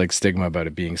just this like stigma about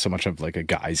it being so much of like a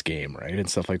guy's game, right, and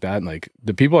stuff like that. And like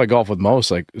the people I golf with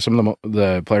most, like some of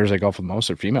the players I golf with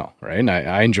most are female, right, and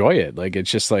I enjoy it. Like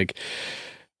it's just like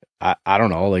I don't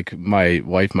know, like my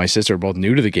wife, my sister are both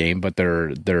new to the game, but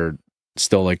they're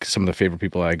still like some of the favorite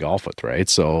people I golf with, right?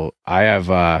 So I have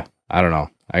I don't know,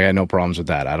 I got no problems with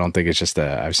that. I don't think it's just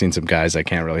I've seen some guys that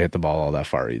can't really hit the ball all that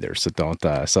far either. So don't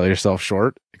sell yourself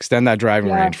short. Extend that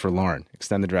driving range for Lauren.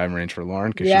 Extend the driving range for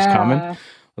Lauren because she's coming.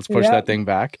 Let's push that thing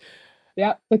back.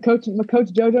 Yeah, my coach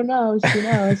Jojo knows. She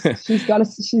knows.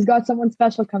 she's got someone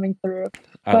special coming through.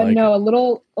 But like no, a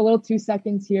little 2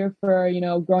 seconds here for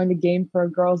growing the game for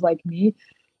girls like me.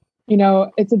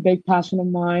 It's a big passion of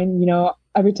mine.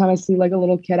 Every time I see like a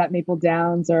little kid at Maple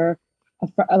Downs or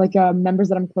members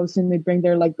that I'm close to, and they bring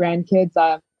their like grandkids,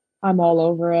 I'm all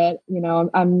over it.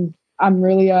 I'm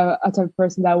really a type of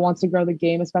person that wants to grow the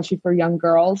game, especially for young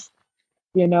girls.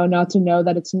 Not to know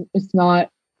that it's not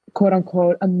quote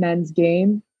unquote a men's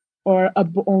game or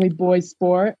only boys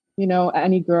sport.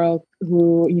 Any girl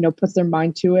who puts their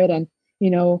mind to it and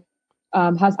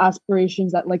has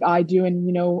aspirations that like I do, and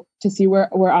to see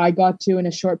where I got to in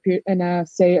a short period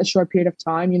of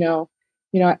time.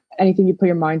 Anything you put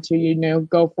your mind to,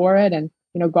 go for it. And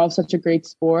golf's such a great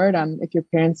sport. If your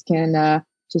parents can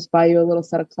just buy you a little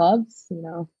set of clubs,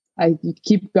 you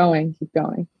keep going.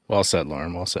 Well said,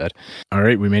 Lauren. Well said. All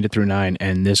right, we made it through 9,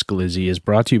 and this glizzy is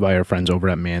brought to you by our friends over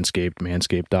at Manscaped,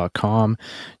 manscaped.com.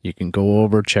 You can go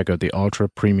over, check out the Ultra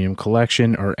Premium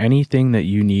Collection, or anything that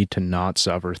you need to not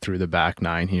suffer through the back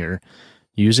 9 here.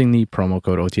 Using the promo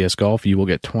code OTS Golf, you will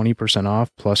get 20%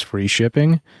 off plus free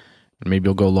shipping. Maybe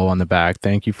you'll go low on the back.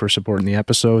 Thank you for supporting the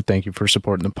episode. Thank you for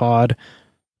supporting the pod.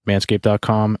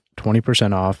 Manscaped.com,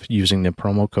 20% off using the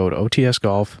promo code OTS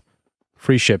Golf.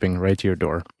 Free shipping right to your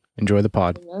door. Enjoy the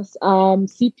pod. Yes.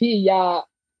 CP, yeah.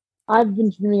 I've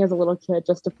been dreaming as a little kid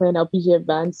just to play an LPGA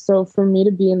event. So for me to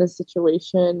be in this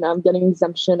situation, I'm getting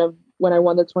exemption of when I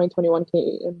won the 2021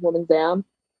 Canadian Women's Am.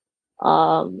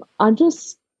 I'm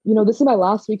just, this is my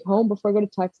last week home before I go to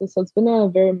Texas. So it's been a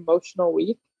very emotional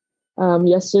week.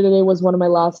 Yesterday was one of my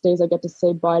last days. I get to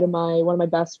say bye to one of my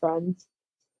best friends.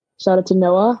 Shout out to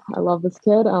Noah. I love this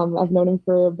kid. I've known him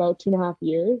for about 2.5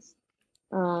 years.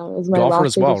 Golfer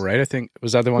as well, right? I think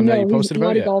was that the one that you posted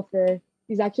about? He's not a golfer.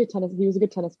 He's actually he was a good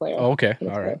tennis player. Oh, okay.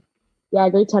 All right. Yeah,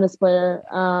 great tennis player.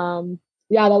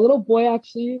 Yeah, that little boy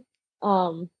actually,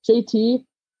 JT.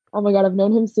 Oh my God, I've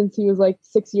known him since he was like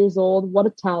 6 years old. What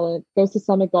a talent. Goes to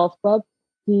Summit Golf Club.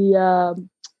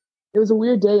 It was a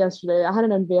weird day yesterday. I had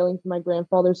an unveiling for my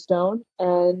grandfather's stone,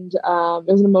 and it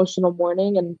was an emotional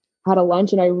morning, and had a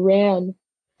lunch, and I ran.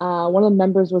 One of the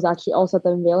members was actually also at the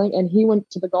unveiling, and he went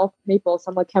to the golf Maple. So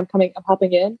I'm like, I'm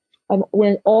hopping in. I'm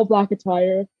wearing all black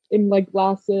attire, in like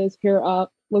glasses, hair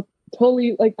up, look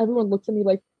totally like everyone looks at me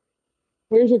like,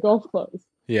 "Where's your golf clothes?"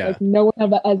 Yeah. Like no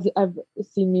one has ever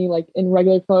seen me like in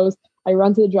regular clothes. I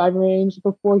run to the driving range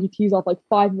before he tees off like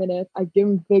 5 minutes. I give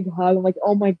him a big hug. I'm like,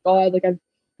 "Oh my God!" Like I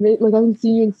haven't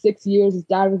seen you in 6 years. His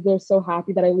dad was there, so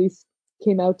happy that I at least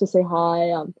came out to say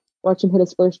hi. Watch him hit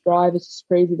his first drive. It's just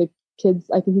crazy. The kids,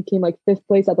 I think he came like 5th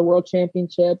place at the World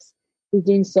Championships. He's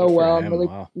doing so well. I'm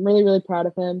really, really proud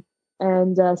of him.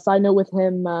 And side note with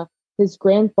him, his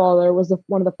grandfather was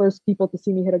one of the first people to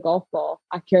see me hit a golf ball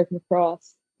at Carrick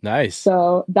Lacrosse. Nice.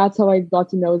 So that's how I got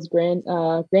to know his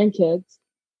grandkids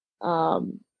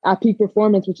at Peak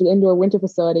Performance, which is an indoor winter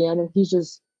facility, and he's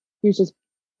just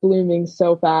blooming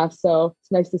so fast. So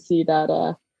it's nice to see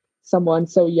that someone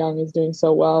so young is doing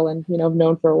so well, and I've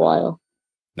known for a while.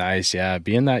 Nice. Yeah.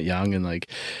 Being that young and like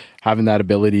having that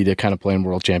ability to kind of play in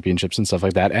world championships and stuff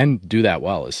like that and do that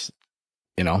well is,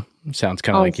 sounds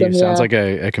kind of like you. Yeah. Sounds like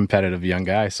a competitive young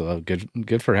guy. So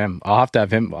good for him. I'll have to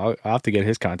have him. I'll have to get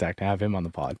his contact and have him on the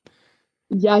pod.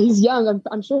 Yeah, he's young.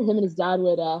 I'm sure him and his dad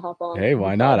would hop on. Hey,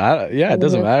 why not? It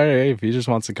doesn't matter. Hey, if he just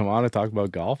wants to come on and talk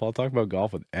about golf, I'll talk about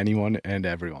golf with anyone and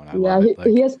everyone. I love it.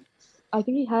 He has. I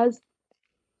think he has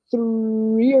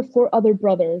 3 or 4 other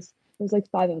brothers. There's like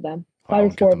 5 of them. 5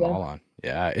 or 4 of them. All on.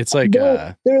 Yeah, it's like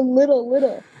they're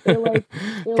little. They're like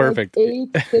perfect. Like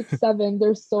 8, 6, 7.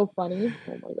 They're so funny.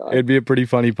 Oh my God. It'd be a pretty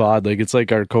funny pod. Like it's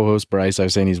like our co-host Bryce. I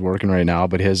was saying he's working right now,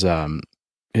 but his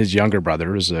younger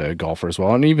brother is a golfer as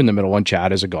well, and even the middle one,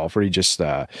 Chad, is a golfer. He just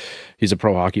he's a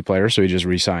pro hockey player, so he just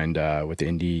re-signed with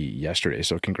Indy yesterday.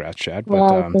 So congrats, Chad.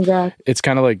 Wow, congrats. It's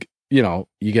kind of like you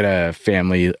get a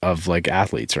family of like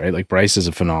athletes, right? Like Bryce is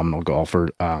a phenomenal golfer.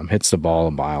 Hits the ball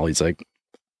a mile. He's like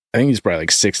I think he's probably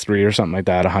like 6'3" or something like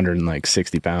that,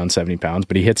 160 pounds, 70 pounds,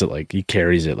 but he hits it like, he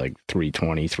carries it like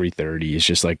 320, 330. He's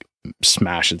just like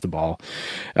smashes the ball.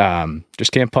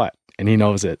 Just can't putt, and he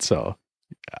knows it. So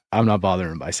I'm not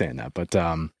bothering him by saying that, but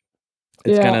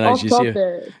it's kind of nice.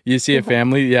 You see a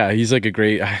family. Yeah, he's like a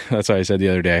great. That's why I said the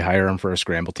other day, hire him for a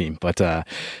scramble team. But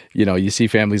you see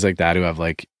families like that who have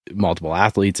like multiple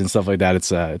athletes and stuff like that.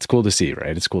 It's cool to see,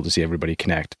 right? It's cool to see everybody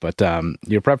connect. But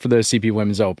you're prepped for the CP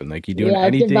Women's Open. Like, you doing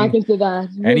anything? Get back into that.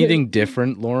 Anything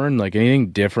different, Lauren? Like, anything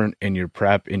different in your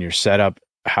prep, in your setup,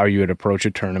 how you would approach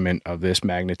a tournament of this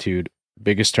magnitude?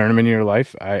 Biggest tournament in your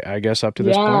life, I guess, up to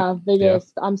this point. Yeah,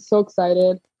 biggest. I'm so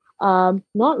excited.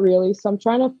 Not really. So I'm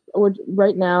trying to,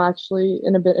 right now, actually,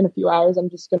 in a few hours, I'm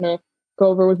just going to go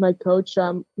over with my coach,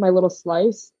 my little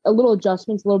slice, a little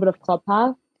adjustments, a little bit of club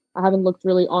path. I haven't looked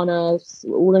really we're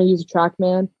going to use a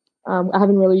TrackMan. I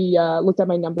haven't really looked at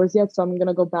my numbers yet. So I'm going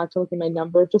to go back to looking at my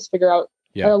number, just figure out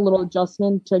a little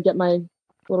adjustment to get my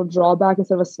little drawback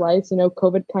instead of a slice.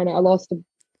 COVID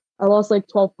I lost like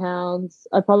 12 pounds.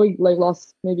 I probably like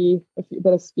lost maybe a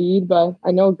bit of speed, but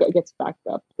I know it gets backed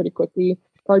up pretty quickly.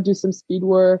 Probably do some speed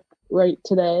work right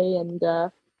today and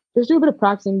just do a bit of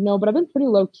practicing. No, but I've been pretty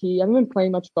low key. I haven't been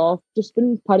playing much golf. Just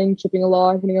been putting, chipping a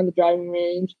lot, hitting on the driving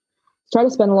range. Try to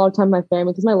spend a lot of time with my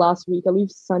family because my last week, I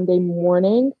leave Sunday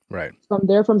morning. Right. So I'm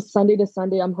there from Sunday to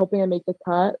Sunday. I'm hoping I make the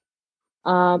cut.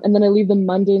 And then I leave the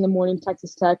Monday in the morning,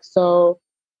 Texas Tech. So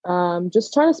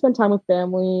just trying to spend time with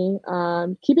family,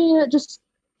 just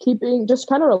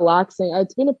kind of relaxing.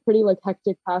 It's been a pretty like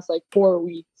hectic past like 4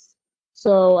 weeks.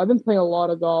 So I've been playing a lot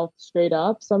of golf straight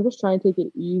up. So I'm just trying to take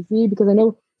it easy because I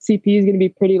know CP is going to be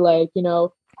pretty like,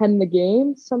 head in the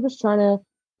game. So I'm just trying to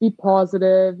be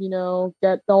positive,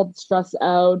 get all the stress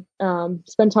out,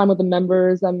 spend time with the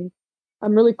members. I'm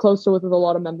really close with a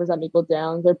lot of members at Maple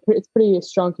Downs. It's pretty a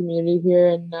strong community here,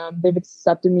 and they've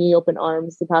accepted me open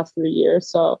arms the past 3 years.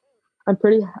 So I'm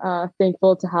pretty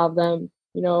thankful to have them,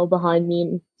 behind me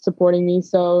and supporting me.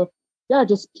 So yeah,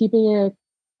 just keeping it,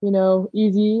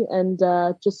 easy and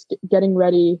just getting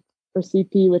ready for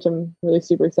CP, which I'm really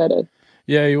super excited.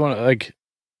 Yeah, you want to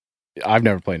I've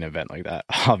never played an event like that,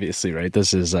 obviously, right?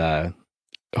 This is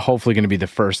hopefully going to be the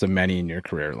first of many in your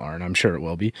career, Lauren. I'm sure it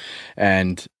will be.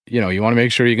 And, you want to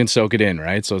make sure you can soak it in,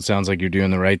 right? So it sounds like you're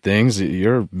doing the right things.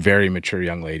 You're a very mature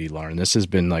young lady, Lauren. This has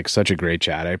been like such a great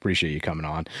chat. I appreciate you coming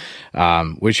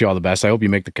on. Wish you all the best. I hope you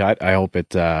make the cut. I hope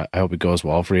it goes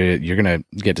well for you. You're going to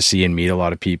get to see and meet a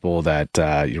lot of people that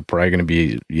you're probably going to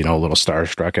be, a little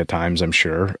starstruck at times, I'm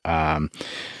sure.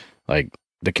 Like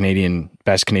the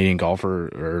best Canadian golfer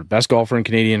or best golfer in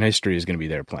Canadian history is going to be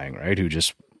there playing, right? Who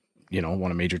just,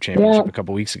 won a major championship a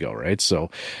couple weeks ago, right? So,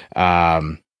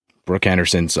 Brooke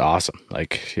Henderson's awesome.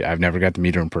 Like, I've never got to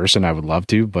meet her in person. I would love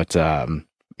to, but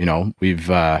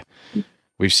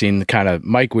we've seen the kind of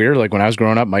Mike Weir. Like, when I was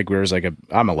growing up, Mike Weir is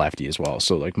I'm a lefty as well.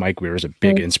 So like Mike Weir is a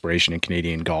big inspiration in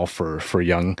Canadian golf for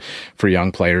young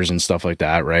players and stuff like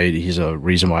that, right? He's a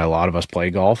reason why a lot of us play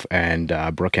golf. And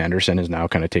Brooke Henderson is now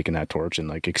kind of taking that torch and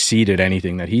like exceeded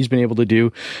anything that he's been able to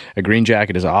do. A green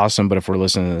jacket is awesome, but if we're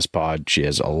listening to this pod, she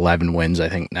has 11 wins, I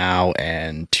think now,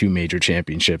 and 2 major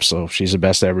championships. So she's the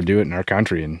best to ever do it in our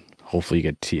country. And hopefully you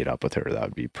get to tee it up with her. That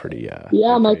would be pretty.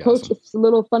 My coach. Awesome. It's a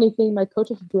little funny thing. My coach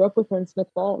grew up with her in Smith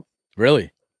Falls.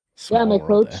 Really? Small my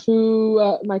coach,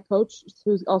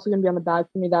 who's also going to be on the bag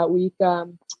for me that week,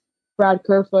 Brad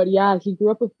Kerfoot. Yeah, he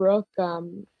grew up with Brooke.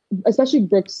 Especially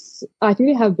Brooks. I think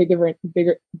they have big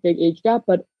age gap,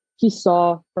 but he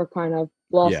saw her kind of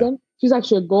blossom. Yeah. She's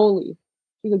actually a goalie.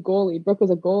 She's a goalie. Brooke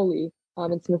was a goalie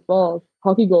in Smith Falls,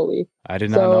 hockey goalie. I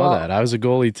did not know that. I was a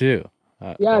goalie too.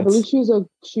 I believe she was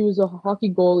a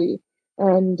hockey goalie,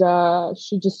 and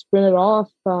she just sprinted off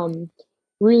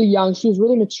really young. She was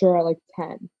really mature at like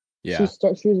 10. Yeah,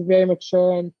 she was very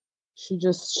mature, and she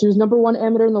was number 1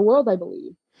 amateur in the world, I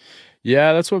believe.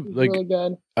 Yeah, that's what really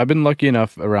good. I've been lucky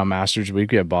enough around Masters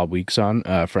Week. We have Bob Weeks on,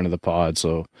 friend of the pod,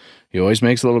 so he always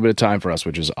makes a little bit of time for us,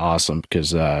 which is awesome because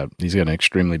he's got an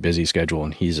extremely busy schedule,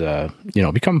 and he's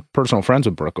become personal friends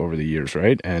with Brooke over the years,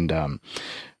 right? And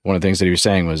one of the things that he was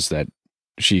saying was that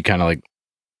she kind of like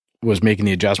was making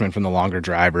the adjustment from the longer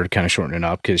driver to kind of shorten it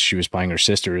up because she was playing her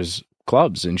sister's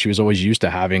clubs, and she was always used to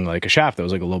having like a shaft that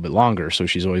was like a little bit longer. So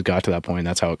she's always got to that point.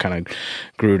 That's how it kind of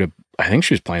grew to, I think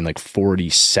she was playing like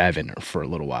 47 for a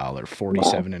little while, or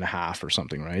 47 and a half or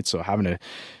something, right? So having to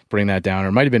bring that down, or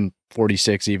it might have been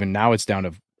 46 even. Now it's down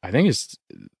to, I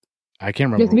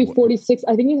can't remember. You have to be 46.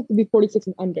 I think you have to be 46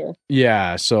 and under.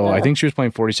 Yeah. So I think she was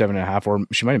playing 47 and a half, or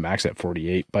she might have maxed at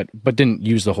 48, but didn't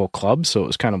use the whole club. So it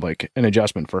was kind of like an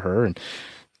adjustment for her. And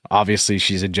obviously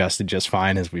she's adjusted just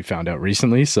fine, as we found out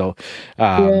recently. So,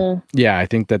 yeah, I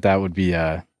think that would be,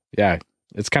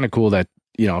 it's kind of cool that,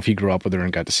 you know, if you grew up with her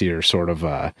and got to see her sort of,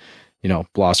 you know,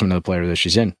 blossom into the player that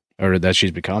she's in, or that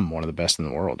she's become one of the best in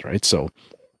the world. Right. So,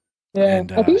 yeah,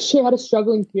 I think she had a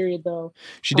struggling period though.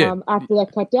 She did after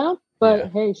that cut down,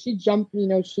 but hey, she jumped, you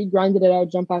know, she grinded it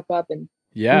out, jumped back up, and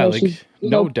yeah, you know, like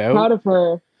no doubt, proud of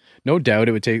her. No doubt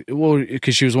it would take, well,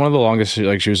 because she was one of the longest,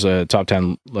 like she was a top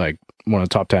 10, like one of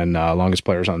the top 10 longest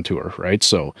players on tour, right?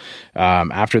 So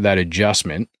after that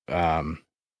adjustment,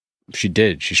 she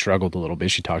struggled a little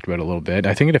bit. She talked about it a little bit.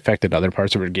 I think it affected other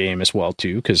parts of her game as well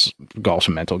too, because golf's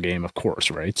a mental game, of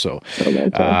course, right? So,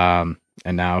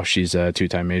 and now she's a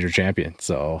 2-time major champion.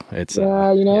 So it's you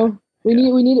know, we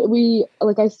need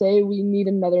like I say, we need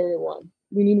another one.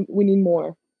 We need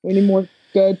more. We need more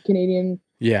good Canadian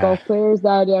golf players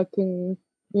that can,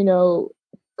 you know,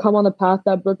 come on the path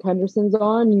that Brooke Henderson's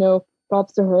on. You know,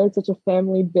 props to her. It's such a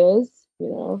family biz, you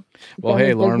know. Well,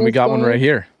 hey, Lauren, we got one right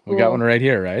here. We got one right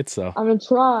here, right? So I'm gonna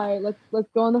try. Let's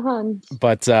go on the hunt.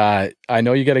 But I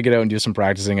know you got to get out and do some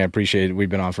practicing. I appreciate it. We've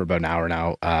been on for about an hour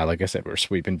now. Like I said, we're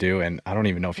sweeping due, and I don't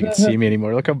even know if you can see me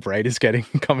anymore. Look how bright it's getting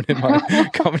coming in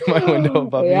my window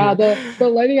above me. Yeah, the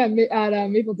lighting at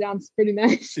Maple Down's pretty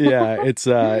nice. Yeah, it's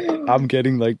I'm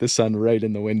getting like the sun right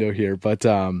in the window here. But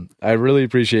I really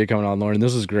appreciate you coming on, Lauren.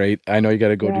 This is great. I know you got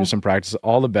to go do some practice.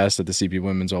 All the best at the CP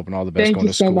Women's Open. All the best going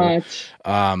to school. Thank you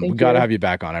so much. We got to have you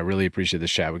back on. I really appreciate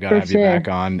this chat. We got to have you back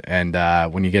on, and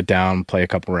when you get down, play a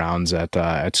couple rounds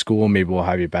at school. Maybe we'll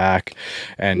have you back.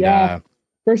 And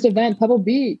first event, Pebble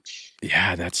Beach.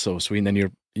 Yeah, that's so sweet. And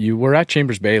then you were at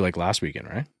Chambers Bay like last weekend,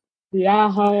 right?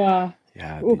 Yeah. How?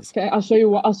 Yeah. Okay, I'll show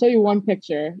you one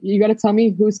picture. You got to tell me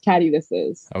whose caddy this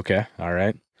is. Okay. All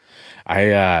right.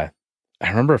 I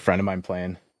remember a friend of mine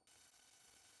playing.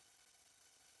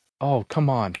 Oh, come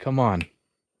on. Jordan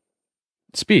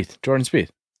Spieth.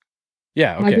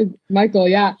 Yeah. Okay. Michael.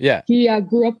 Yeah. Yeah. He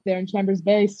grew up there in Chambers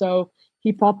Bay, so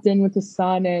he popped in with his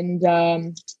son, and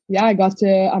I got to.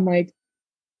 I'm like,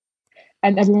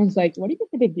 and everyone's like, "What do you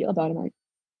think the big deal about?" I'm like,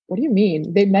 "What do you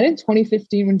mean?" They met in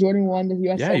 2015 when Jordan won the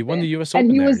U.S. Yeah, Open. he won the U.S. Open.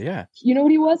 And he there. was, yeah. You know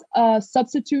what he was? A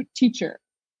substitute teacher.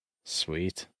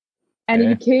 Sweet. And he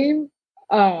became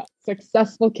a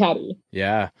successful caddy.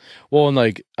 Yeah. Well, and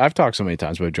like I've talked so many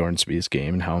times about Jordan Spieth's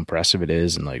game and how impressive it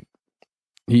is, and like.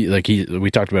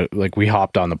 We talked about, like, we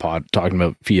hopped on the pod talking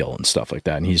about feel and stuff like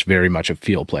that. And he's very much a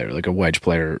feel player, like a wedge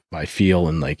player by feel.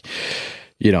 And like,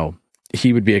 you know,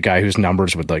 he would be a guy whose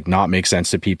numbers would like not make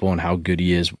sense to people and how good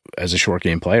he is as a short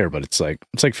game player. But it's like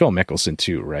Phil Mickelson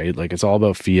too, right? Like it's all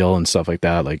about feel and stuff like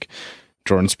that. Like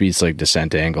Jordan Spieth's like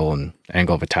descent angle and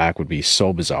angle of attack would be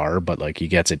so bizarre, but like he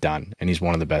gets it done and he's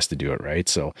one of the best to do it, right?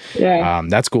 So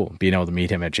that's cool. Being able to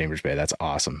meet him at Chambers Bay, that's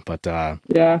awesome. But that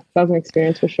was an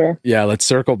experience for sure. Yeah, let's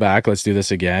circle back. Let's do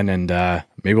this again, and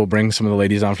maybe we'll bring some of the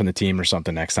ladies on from the team or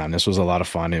something next time. This was a lot of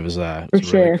fun. It was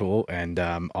really cool, and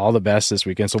all the best this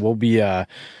weekend. So we'll be I'm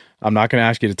not going to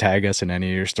ask you to tag us in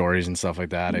any of your stories and stuff like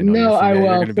that. I know I will.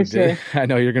 I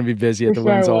know you're going to be busy at the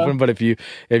Women's Open, but if you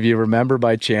remember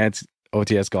by chance,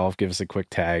 OTS Golf, give us a quick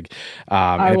tag.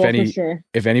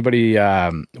 If anybody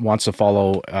wants to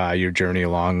follow your journey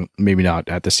along, maybe not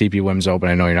at the CP Women's Open,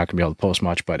 I know you're not going to be able to post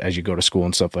much, but as you go to school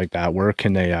and stuff like that, where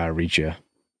can they reach you?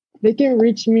 They can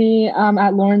reach me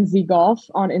at Lauren Z Golf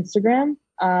on Instagram.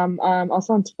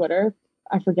 Also on Twitter.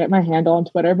 I forget my handle on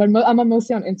Twitter, but I'm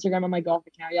mostly on Instagram on my golf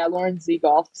account. Yeah, Lauren Z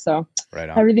Golf. So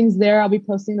everything's there. I'll be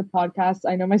posting the podcast.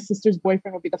 I know my sister's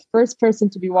boyfriend will be the first person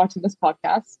to be watching this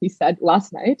podcast. He said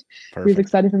last night. Perfect. He was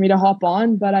excited for me to hop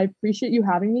on, but I appreciate you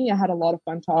having me. I had a lot of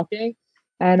fun talking,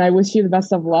 and I wish you the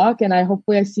best of luck. And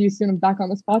hopefully I see you soon back on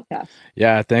this podcast.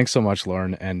 Yeah, thanks so much,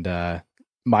 Lauren. And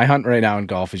my hunt right now in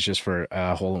golf is just for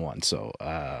a hole-in-one. So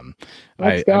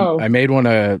let's go. I made one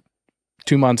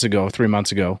 3 months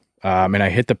ago. And I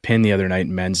hit the pin the other night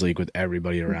in men's league with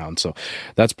everybody around. So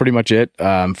that's pretty much it.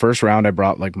 First round, I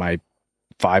brought like my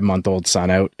 5-month-old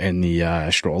son out in the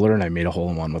stroller, and I made a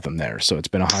hole-in-one with him there. So it's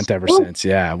been a hunt ever since.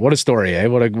 Yeah. What a story, eh?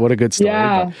 What a good story.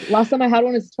 Yeah. But last time I had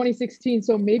one is 2016.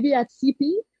 So maybe at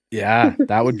CP. Yeah,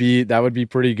 that would be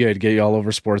pretty good. Get you all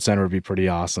over SportsCenter would be pretty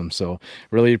awesome. So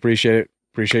really appreciate it.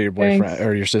 Appreciate your boyfriend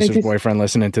or your sister's boyfriend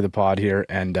listening to the pod here.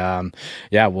 And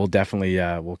we'll definitely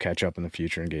we'll catch up in the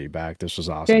future and get you back. This was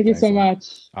awesome. Thank you so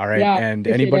much. All right. Yeah, and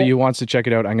anybody who wants to check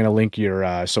it out, I'm going to link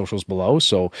your socials below.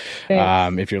 So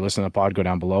if you're listening to the pod, go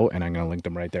down below and I'm going to link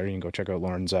them right there. You can go check out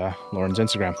Lauren's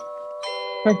Instagram.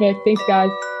 Perfect. Thanks,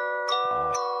 guys.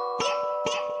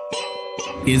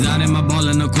 Is out in my ball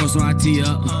in the course where I tee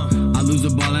up. I lose the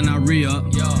ball and I re-up.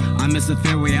 I miss it's a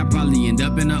fairway, I probably end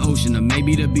up in the ocean or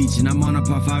maybe the beach. And I'm on a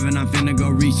par 5 and I'm finna go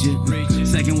reach it.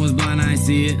 Second was blind, I ain't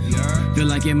see it. Feel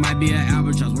like it might be an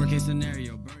albatross, worst case scenario.